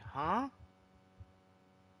 Leeway, huh?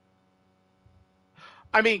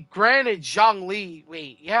 I mean, granted, Zhang Li.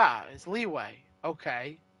 Wait, yeah, it's Leeway.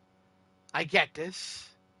 Okay, I get this.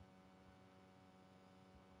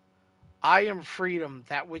 I am freedom,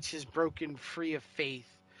 that which is broken free of faith.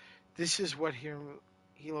 This is what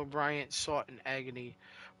Hilo Bryant sought in agony,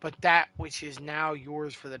 but that which is now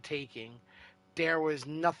yours for the taking. There was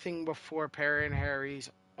nothing before Parent Harry's,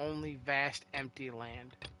 only vast empty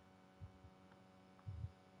land.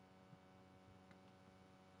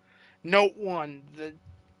 Note 1.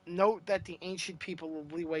 Note that the ancient people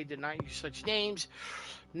of Leeway did not use such names.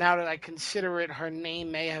 Now that I consider it, her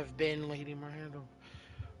name may have been Lady Miranda,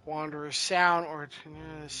 Wanderer Sound, or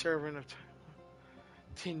Servant of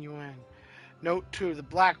Tinuan. Note 2. The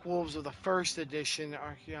Black Wolves of the first edition,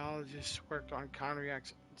 archaeologists worked on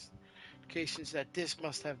Conriac's indications that this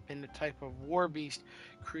must have been the type of war beast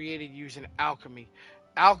created using alchemy.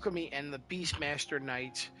 Alchemy and the Beastmaster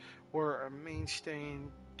Knights were a mainstay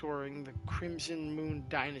during the Crimson Moon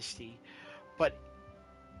Dynasty, but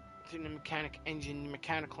in the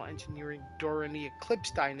mechanical engineering during the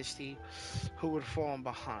Eclipse Dynasty, who had fallen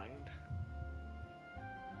behind.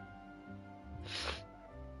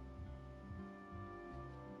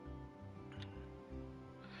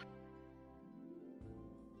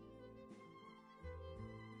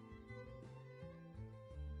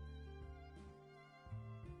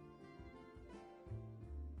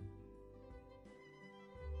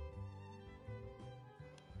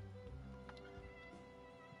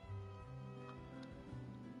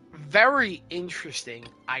 very interesting.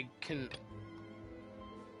 I don't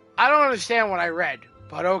understand what I read,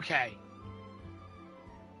 but okay.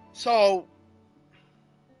 So,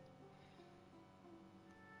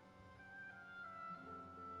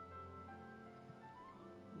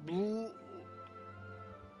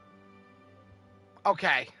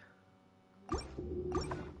 okay.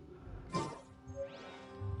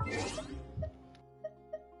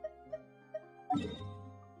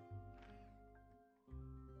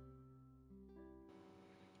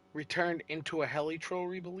 Returned into a helitroll,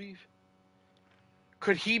 we believe.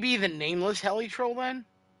 Could he be the nameless helitroll then?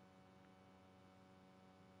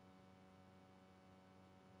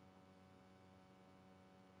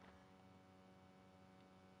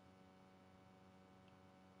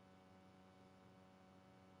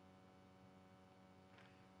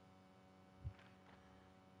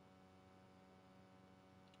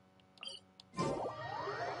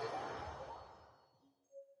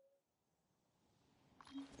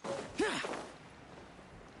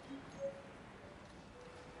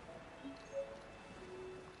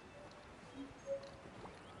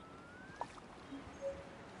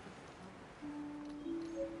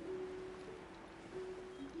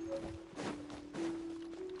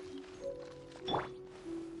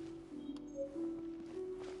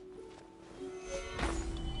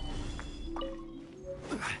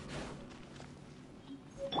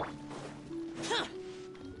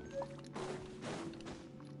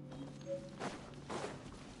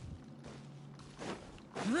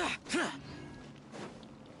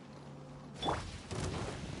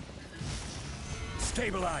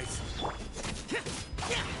 Stabilize.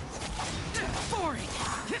 Boring.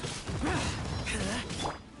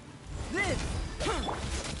 This.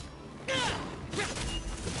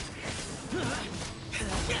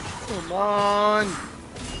 Come on.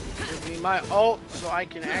 Give me my ult so I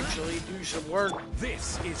can actually do some work.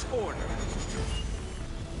 This is order.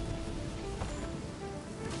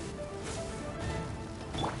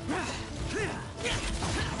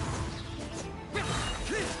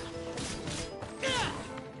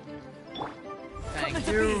 Thank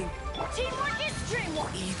you. Teamwork is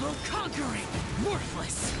dreamwork. Evil conquering.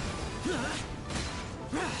 Worthless.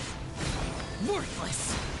 Worthless.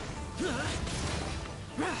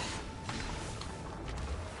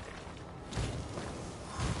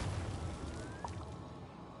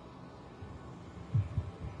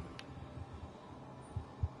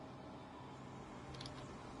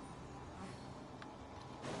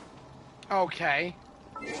 Okay.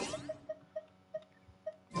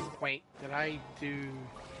 Wait, did I do...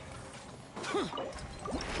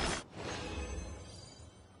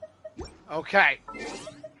 Okay.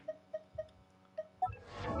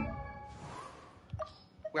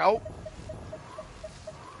 Well.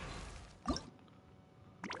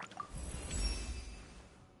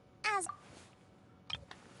 As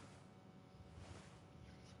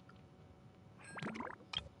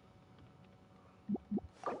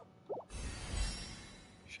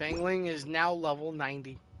Shangling is now level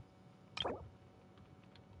 90.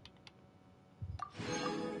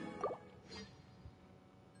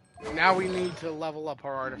 Now we need to level up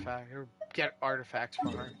our artifact, or get artifacts for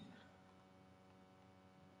her.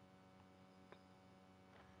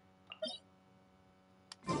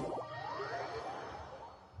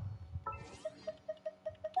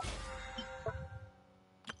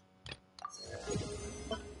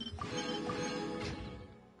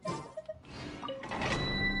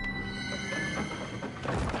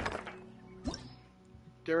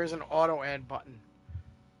 There is an auto add button.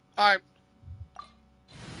 Alright.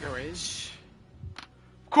 There is.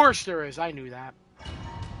 Of course there is, I knew that.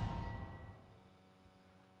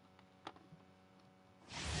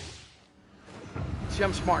 See,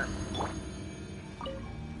 I'm smart.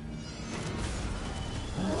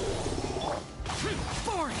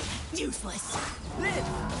 Boring. Useless.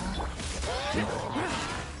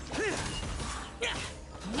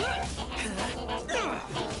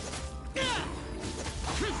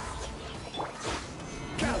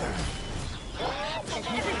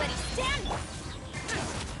 everybody stand.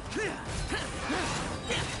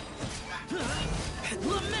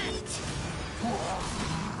 Lament.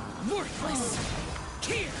 Worthless.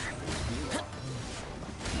 Here.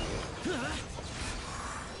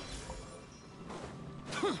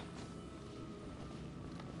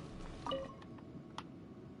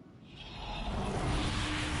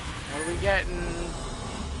 What are we getting?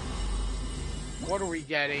 What are we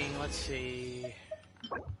getting? Let's see.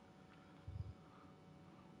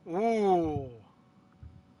 Ooh.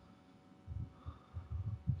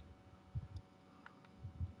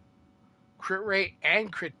 Crit rate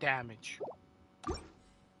and crit damage.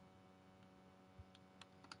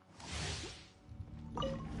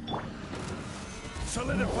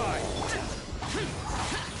 Solidify.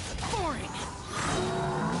 Boring.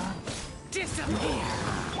 Disappear.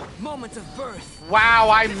 Moment of birth. Wow,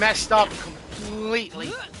 I messed up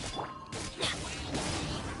completely.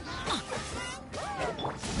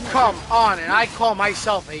 Come on, and I call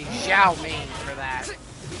myself a Zhao main for that.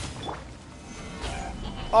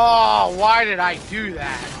 Oh, why did I do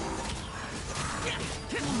that?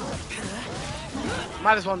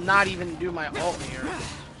 Might as well not even do my ult here.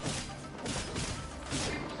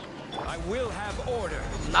 I will have order.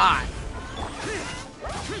 Not.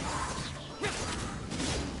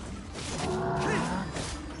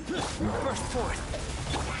 Burst forth.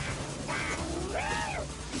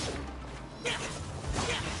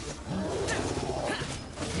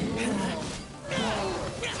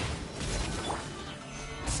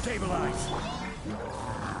 Stabilize.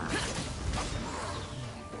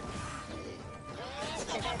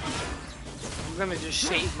 I'm gonna just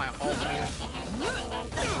save my ult here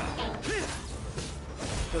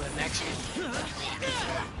for the next one.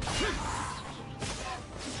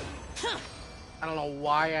 I don't know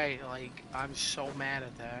why I'm so mad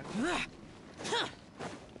at that.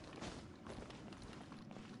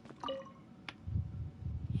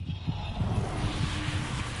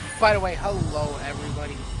 By the way, hello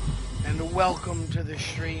everybody, and welcome to the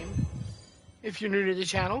stream. If you're new to the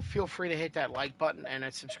channel, feel free to hit that like button and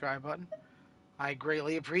that subscribe button. I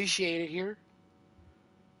greatly appreciate it here.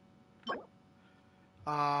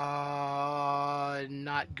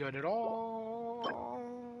 Not good at all.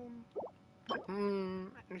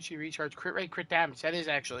 Energy recharge, crit rate, crit damage. That is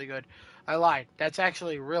actually good. I lied. That's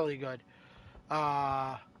actually really good.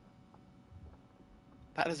 That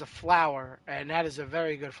is a flower, and that is a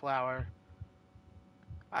very good flower.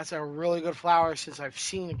 That's a really good flower since I've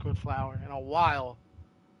seen a good flower in a while.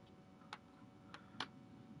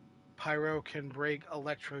 Pyro can break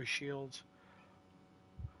electro shields.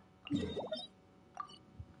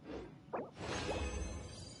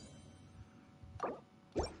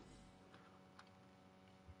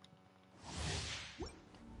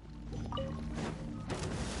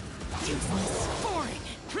 Useless. Boring.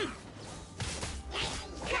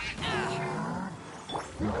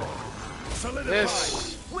 Solidify.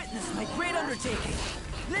 This. Witness my great undertaking.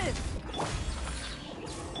 Live.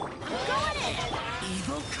 I'm going in.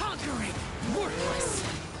 Evil conquering. Worthless.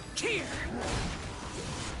 Here.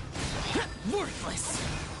 Worthless.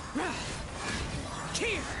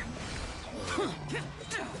 Here.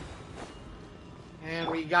 And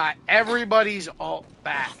we got everybody's ult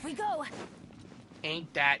back. Off we go.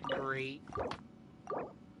 Ain't that great?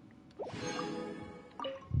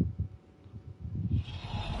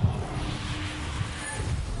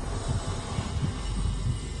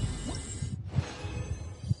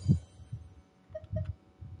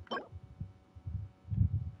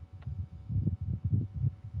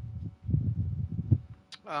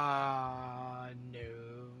 No.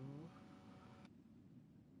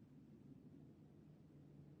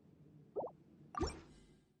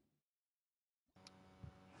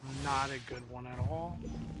 Not a good one at all.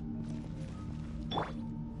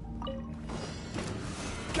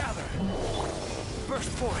 Gather. Burst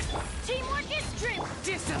forth. Teamwork is strength.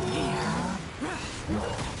 Disappear.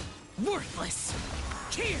 Worthless.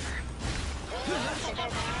 Here.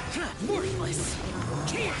 Worthless.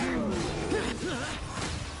 Here.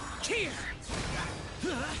 Here.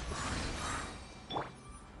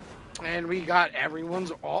 And we got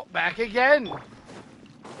everyone's ult back again.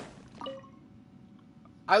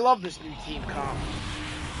 I love this new team comp.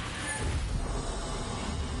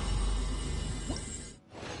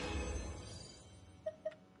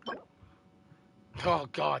 Oh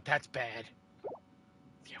god, that's bad.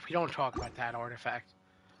 Yeah, we don't talk about that artifact.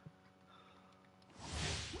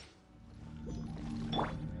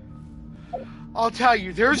 I'll tell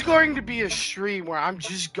you, there's going to be a stream where I'm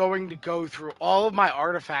just going to go through all of my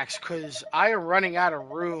artifacts because I am running out of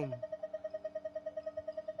room.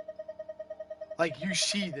 Like, you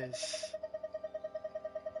see this.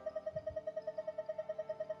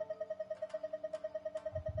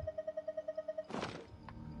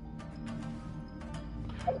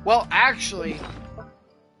 Well, actually,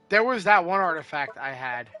 there was that one artifact I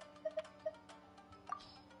had.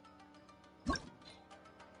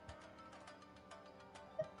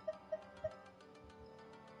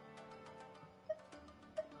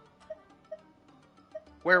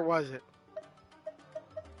 Where was it?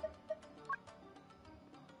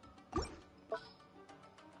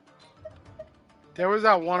 There was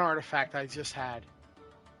that one artifact I just had.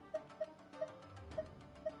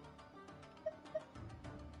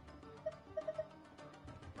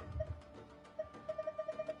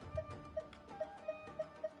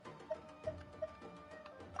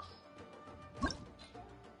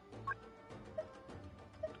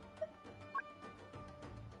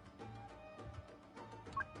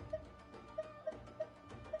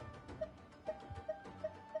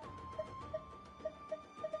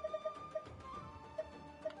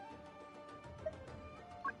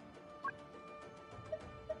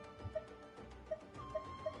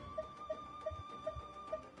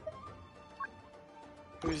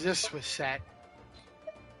 Who's this was set?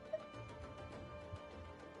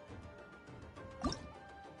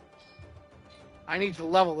 I need to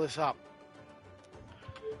level this up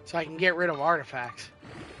so I can get rid of artifacts.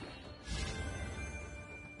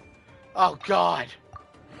 Oh God.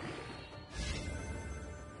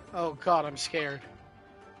 Oh God, I'm scared.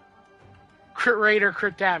 Crit rate or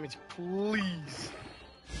crit damage, please.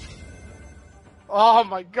 Oh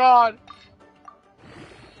my God.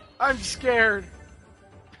 I'm scared.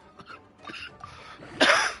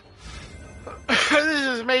 This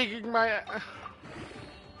is making my...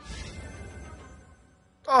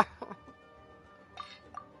 Oh.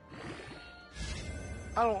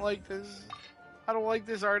 I don't like this. I don't like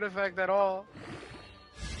this artifact at all.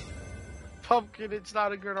 Pumpkin, it's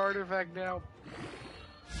not a good artifact now.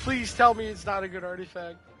 Please tell me it's not a good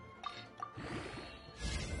artifact.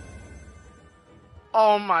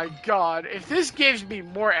 Oh my God. If this gives me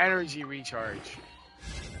more energy recharge.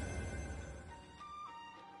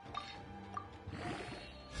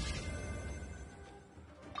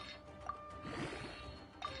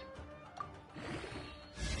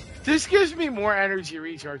 If this gives me more energy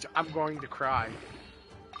recharge, I'm going to cry.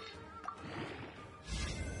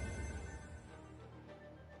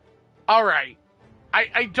 Alright.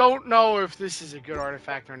 I don't know if this is a good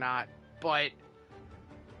artifact or not, but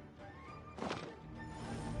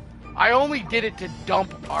I only did it to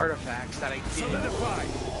dump artifacts that I did. Solidify.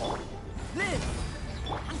 Live.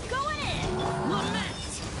 I'm going in!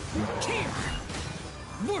 Lament. Tear.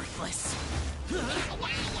 Worthless.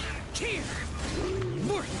 Tear.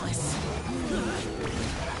 Worthless.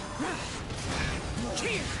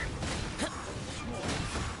 Tear.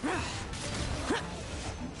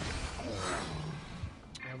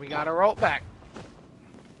 And we got a roll back.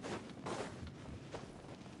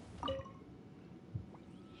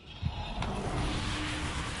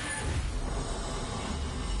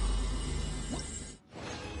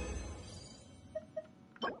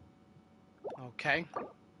 Okay.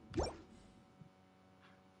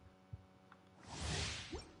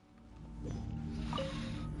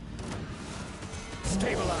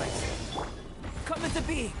 Stabilize. Come into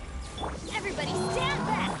being. Everybody stand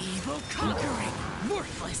back! Evil conquering.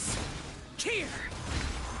 Worthless. Tear.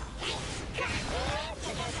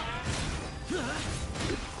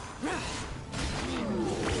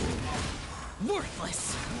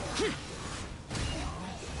 Worthless.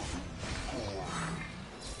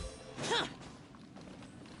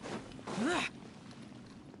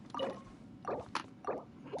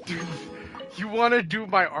 Dude, you want to do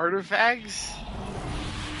my artifacts?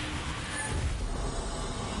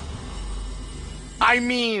 I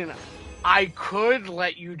mean, I could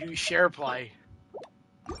let you do share play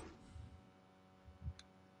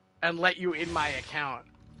and let you in my account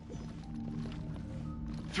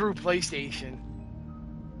through PlayStation.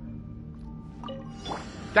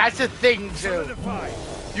 That's a thing too. Solidify.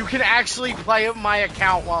 You can actually play up my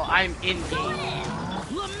account while I'm in game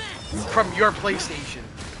Lament. from your PlayStation.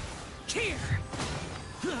 Tear.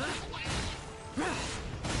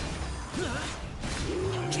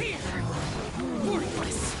 Tear.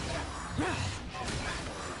 Worthless.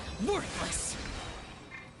 Worthless.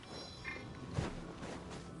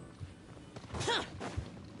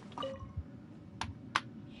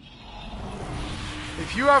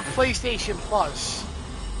 If you have PlayStation Plus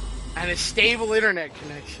and a stable internet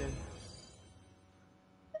connection,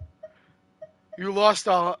 you lost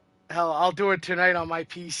all. Hell, I'll do it tonight on my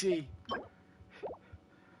PC.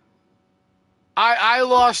 I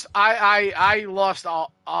lost a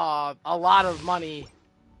lot of money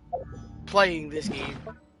playing this game,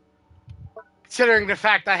 considering the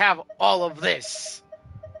fact I have all of this.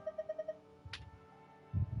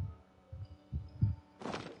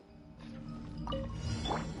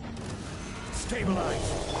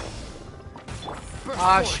 Stabilize.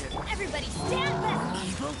 Ah shit. Everybody stand back!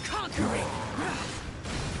 Evil conquering.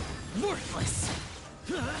 Worthless.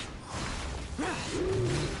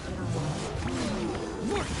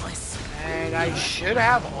 Worthless. And I should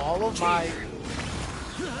have all of my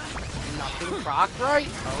nothing proc right.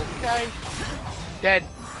 Okay. Dead.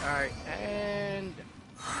 All right. And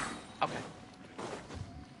okay.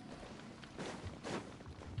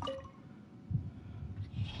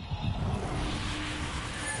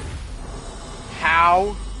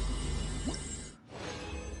 How?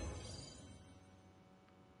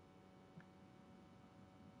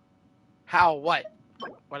 How what?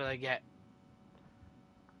 What did I get?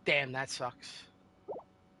 Damn, that sucks.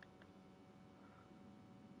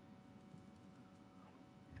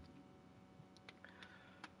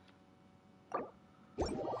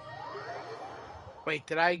 Wait,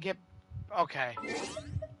 did I get... Okay.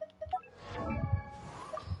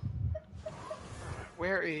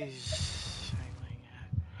 Where is Sailing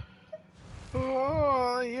at?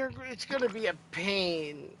 Oh, it's gonna be a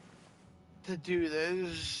pain to do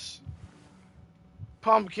this.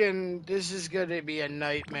 Pumpkin, this is gonna be a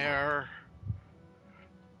nightmare.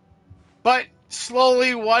 But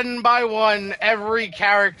slowly, one by one, every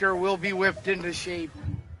character will be whipped into shape.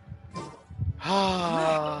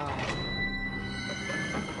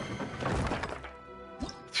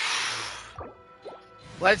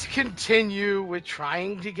 Let's continue with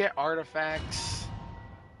trying to get artifacts.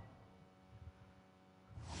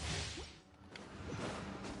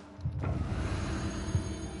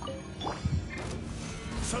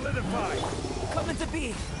 Solidify. Coming to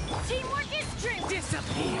be. Teamwork is strength.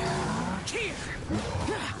 Disappear. Here.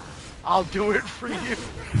 I'll do it for you.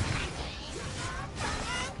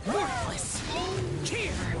 Worthless.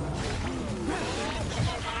 Here.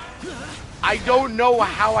 I don't know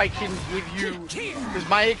how I can give you, because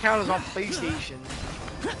my account is on PlayStation.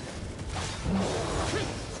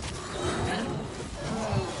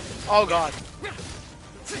 Oh god.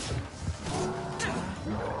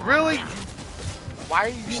 Really? Why are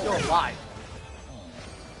you still alive?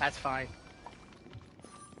 That's fine.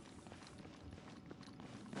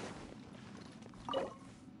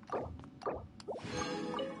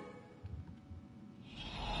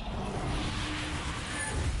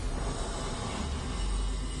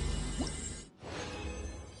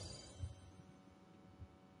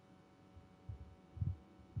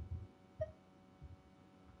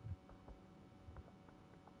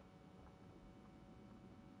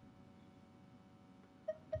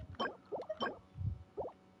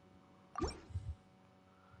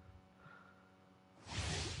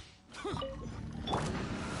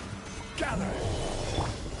 Gather.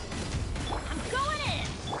 I'm going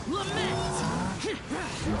in. Lament.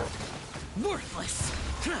 Worthless.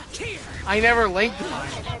 Here. I never linked mine.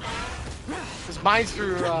 Because mine's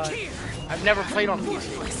through, I've never played on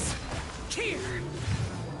PC. Worthless. Here.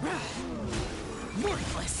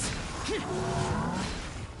 Worthless.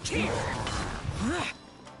 Here.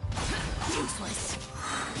 Useless.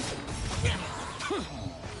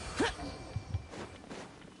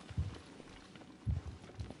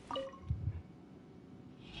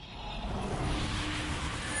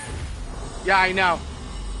 Yeah, I know.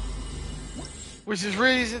 Which is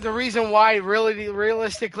really the reason why,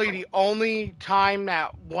 realistically, the only time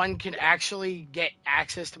that one can actually get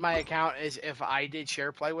access to my account is if I did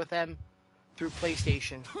share play with them through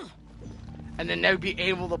PlayStation. And then they'd be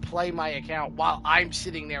able to play my account while I'm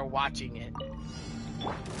sitting there watching it.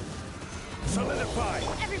 Solidify.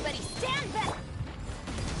 Everybody stand back!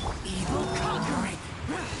 Evil conquering.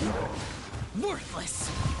 Worthless.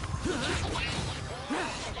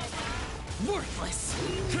 Worthless.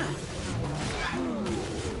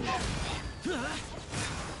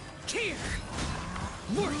 Here.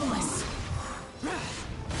 Worthless.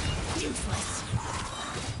 Useless.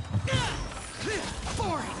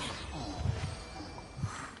 Boring.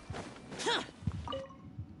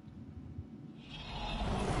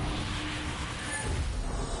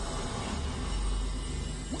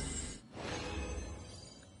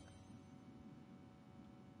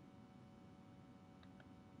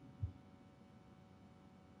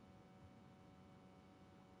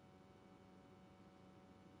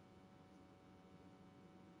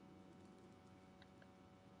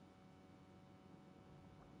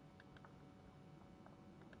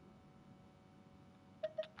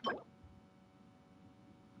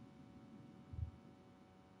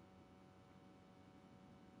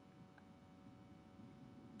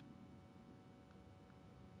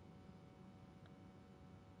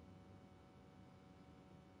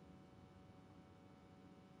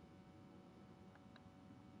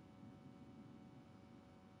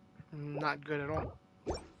 Not good at all.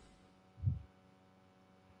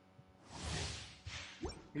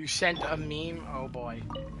 You sent a meme? Oh boy.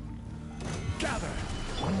 Gather.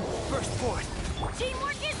 Burst forth.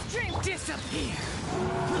 Teamwork is strength. Disappear.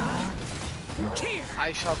 Here.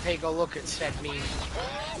 I shall take a look at said meme.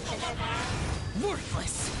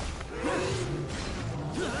 Worthless.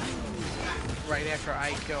 Right after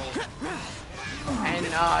I go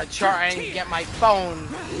and try and get my phone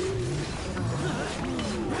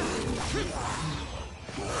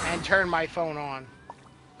and turn my phone on,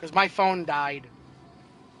 because my phone died.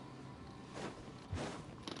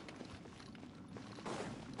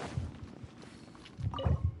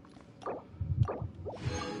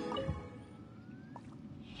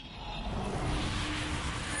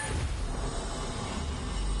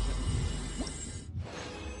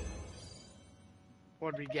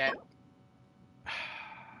 What did we get?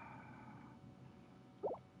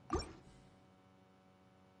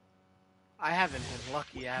 I haven't been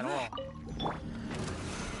lucky at all.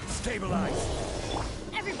 Stabilize.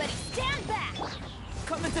 Everybody stand back!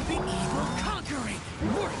 Coming to be evil, conquering,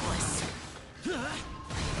 worthless.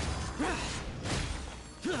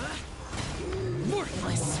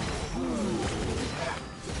 Worthless.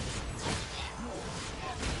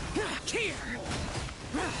 Here.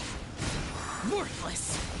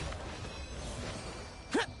 Worthless.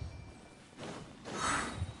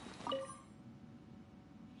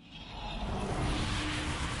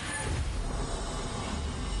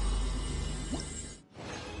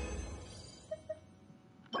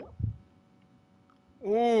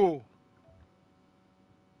 Ooh.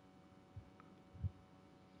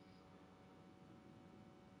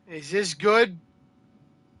 Is this good?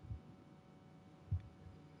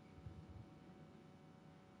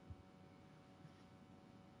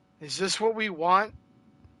 Is this what we want?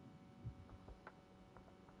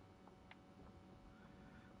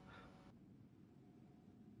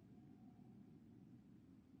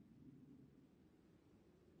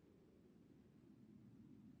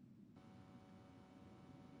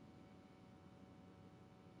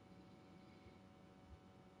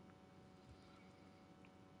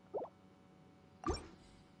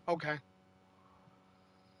 Okay.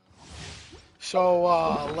 So,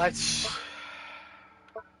 let's...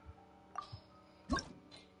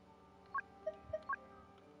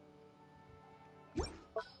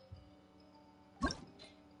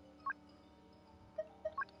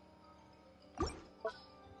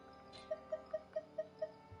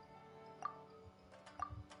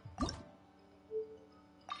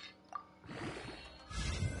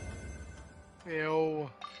 Ew.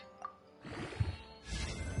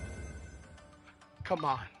 Come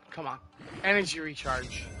on. Come on. Energy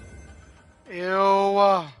recharge.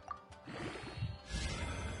 Ew.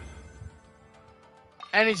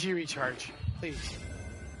 Energy recharge. Please.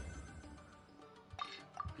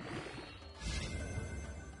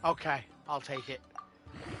 Okay. I'll take it.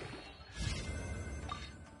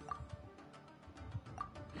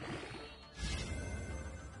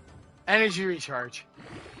 Energy recharge.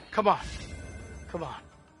 Come on. Come on.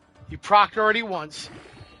 You procced already once.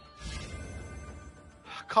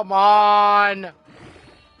 Come on.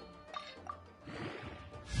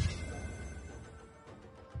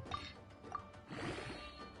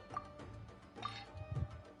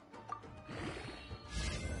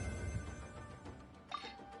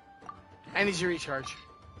 Energy recharge.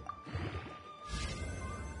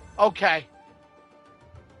 Okay.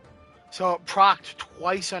 So it procced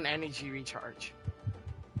twice on energy recharge.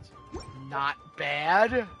 Not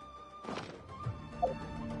bad.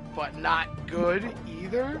 But not good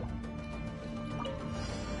either.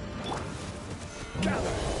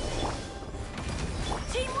 Gather.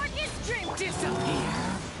 Teamwork is strength. Disappear.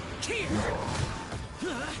 Here.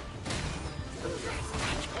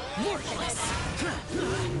 Worthless.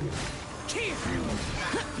 Here.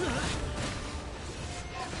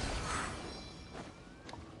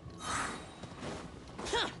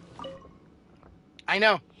 I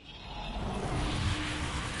know.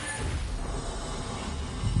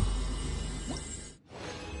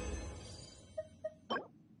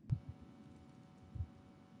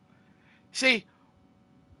 See,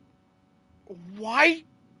 why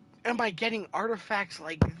am I getting artifacts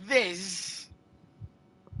like this?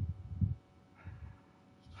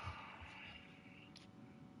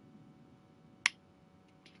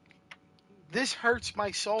 This hurts my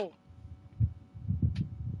soul.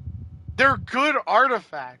 They're good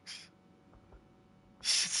artifacts.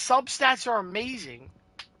 Substats are amazing.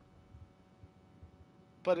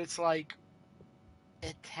 But it's like,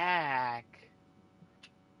 attack.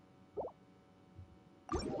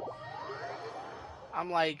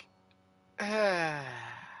 I'm like, alright.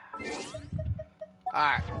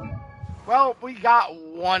 Well, we got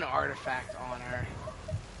one artifact on her.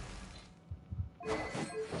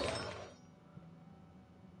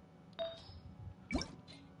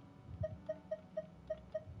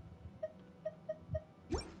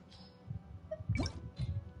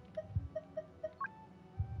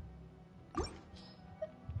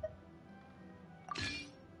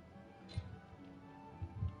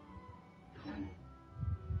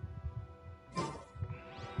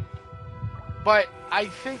 But I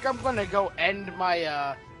think I'm gonna go end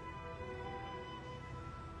my,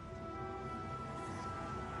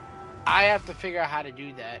 I have to figure out how to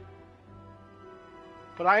do that.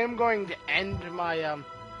 But I am going to end my,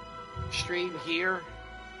 stream here.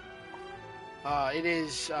 It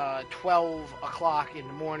is, 12 o'clock in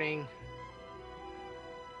the morning.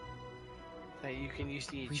 That you can use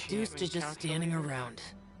the Reduced to just standing calculator. around.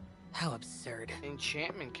 How absurd.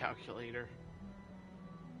 Enchantment calculator.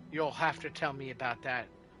 You'll have to tell me about that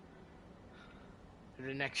in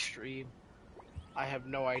the next stream. I have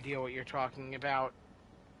no idea what you're talking about.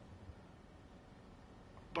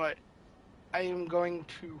 But I am going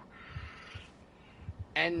to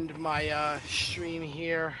end my stream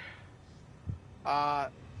here.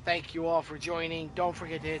 Thank you all for joining. Don't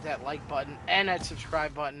forget to hit that like button and that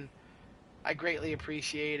subscribe button. I greatly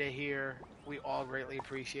appreciate it here. We all greatly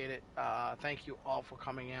appreciate it. Thank you all for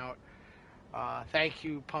coming out. Thank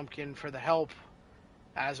you, Pumpkin, for the help.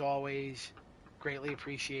 As always, greatly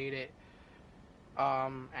appreciate it.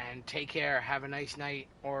 And take care. Have a nice night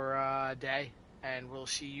or day. And we'll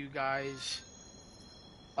see you guys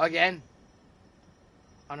again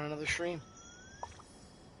on another stream.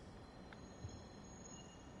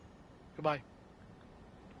 Goodbye.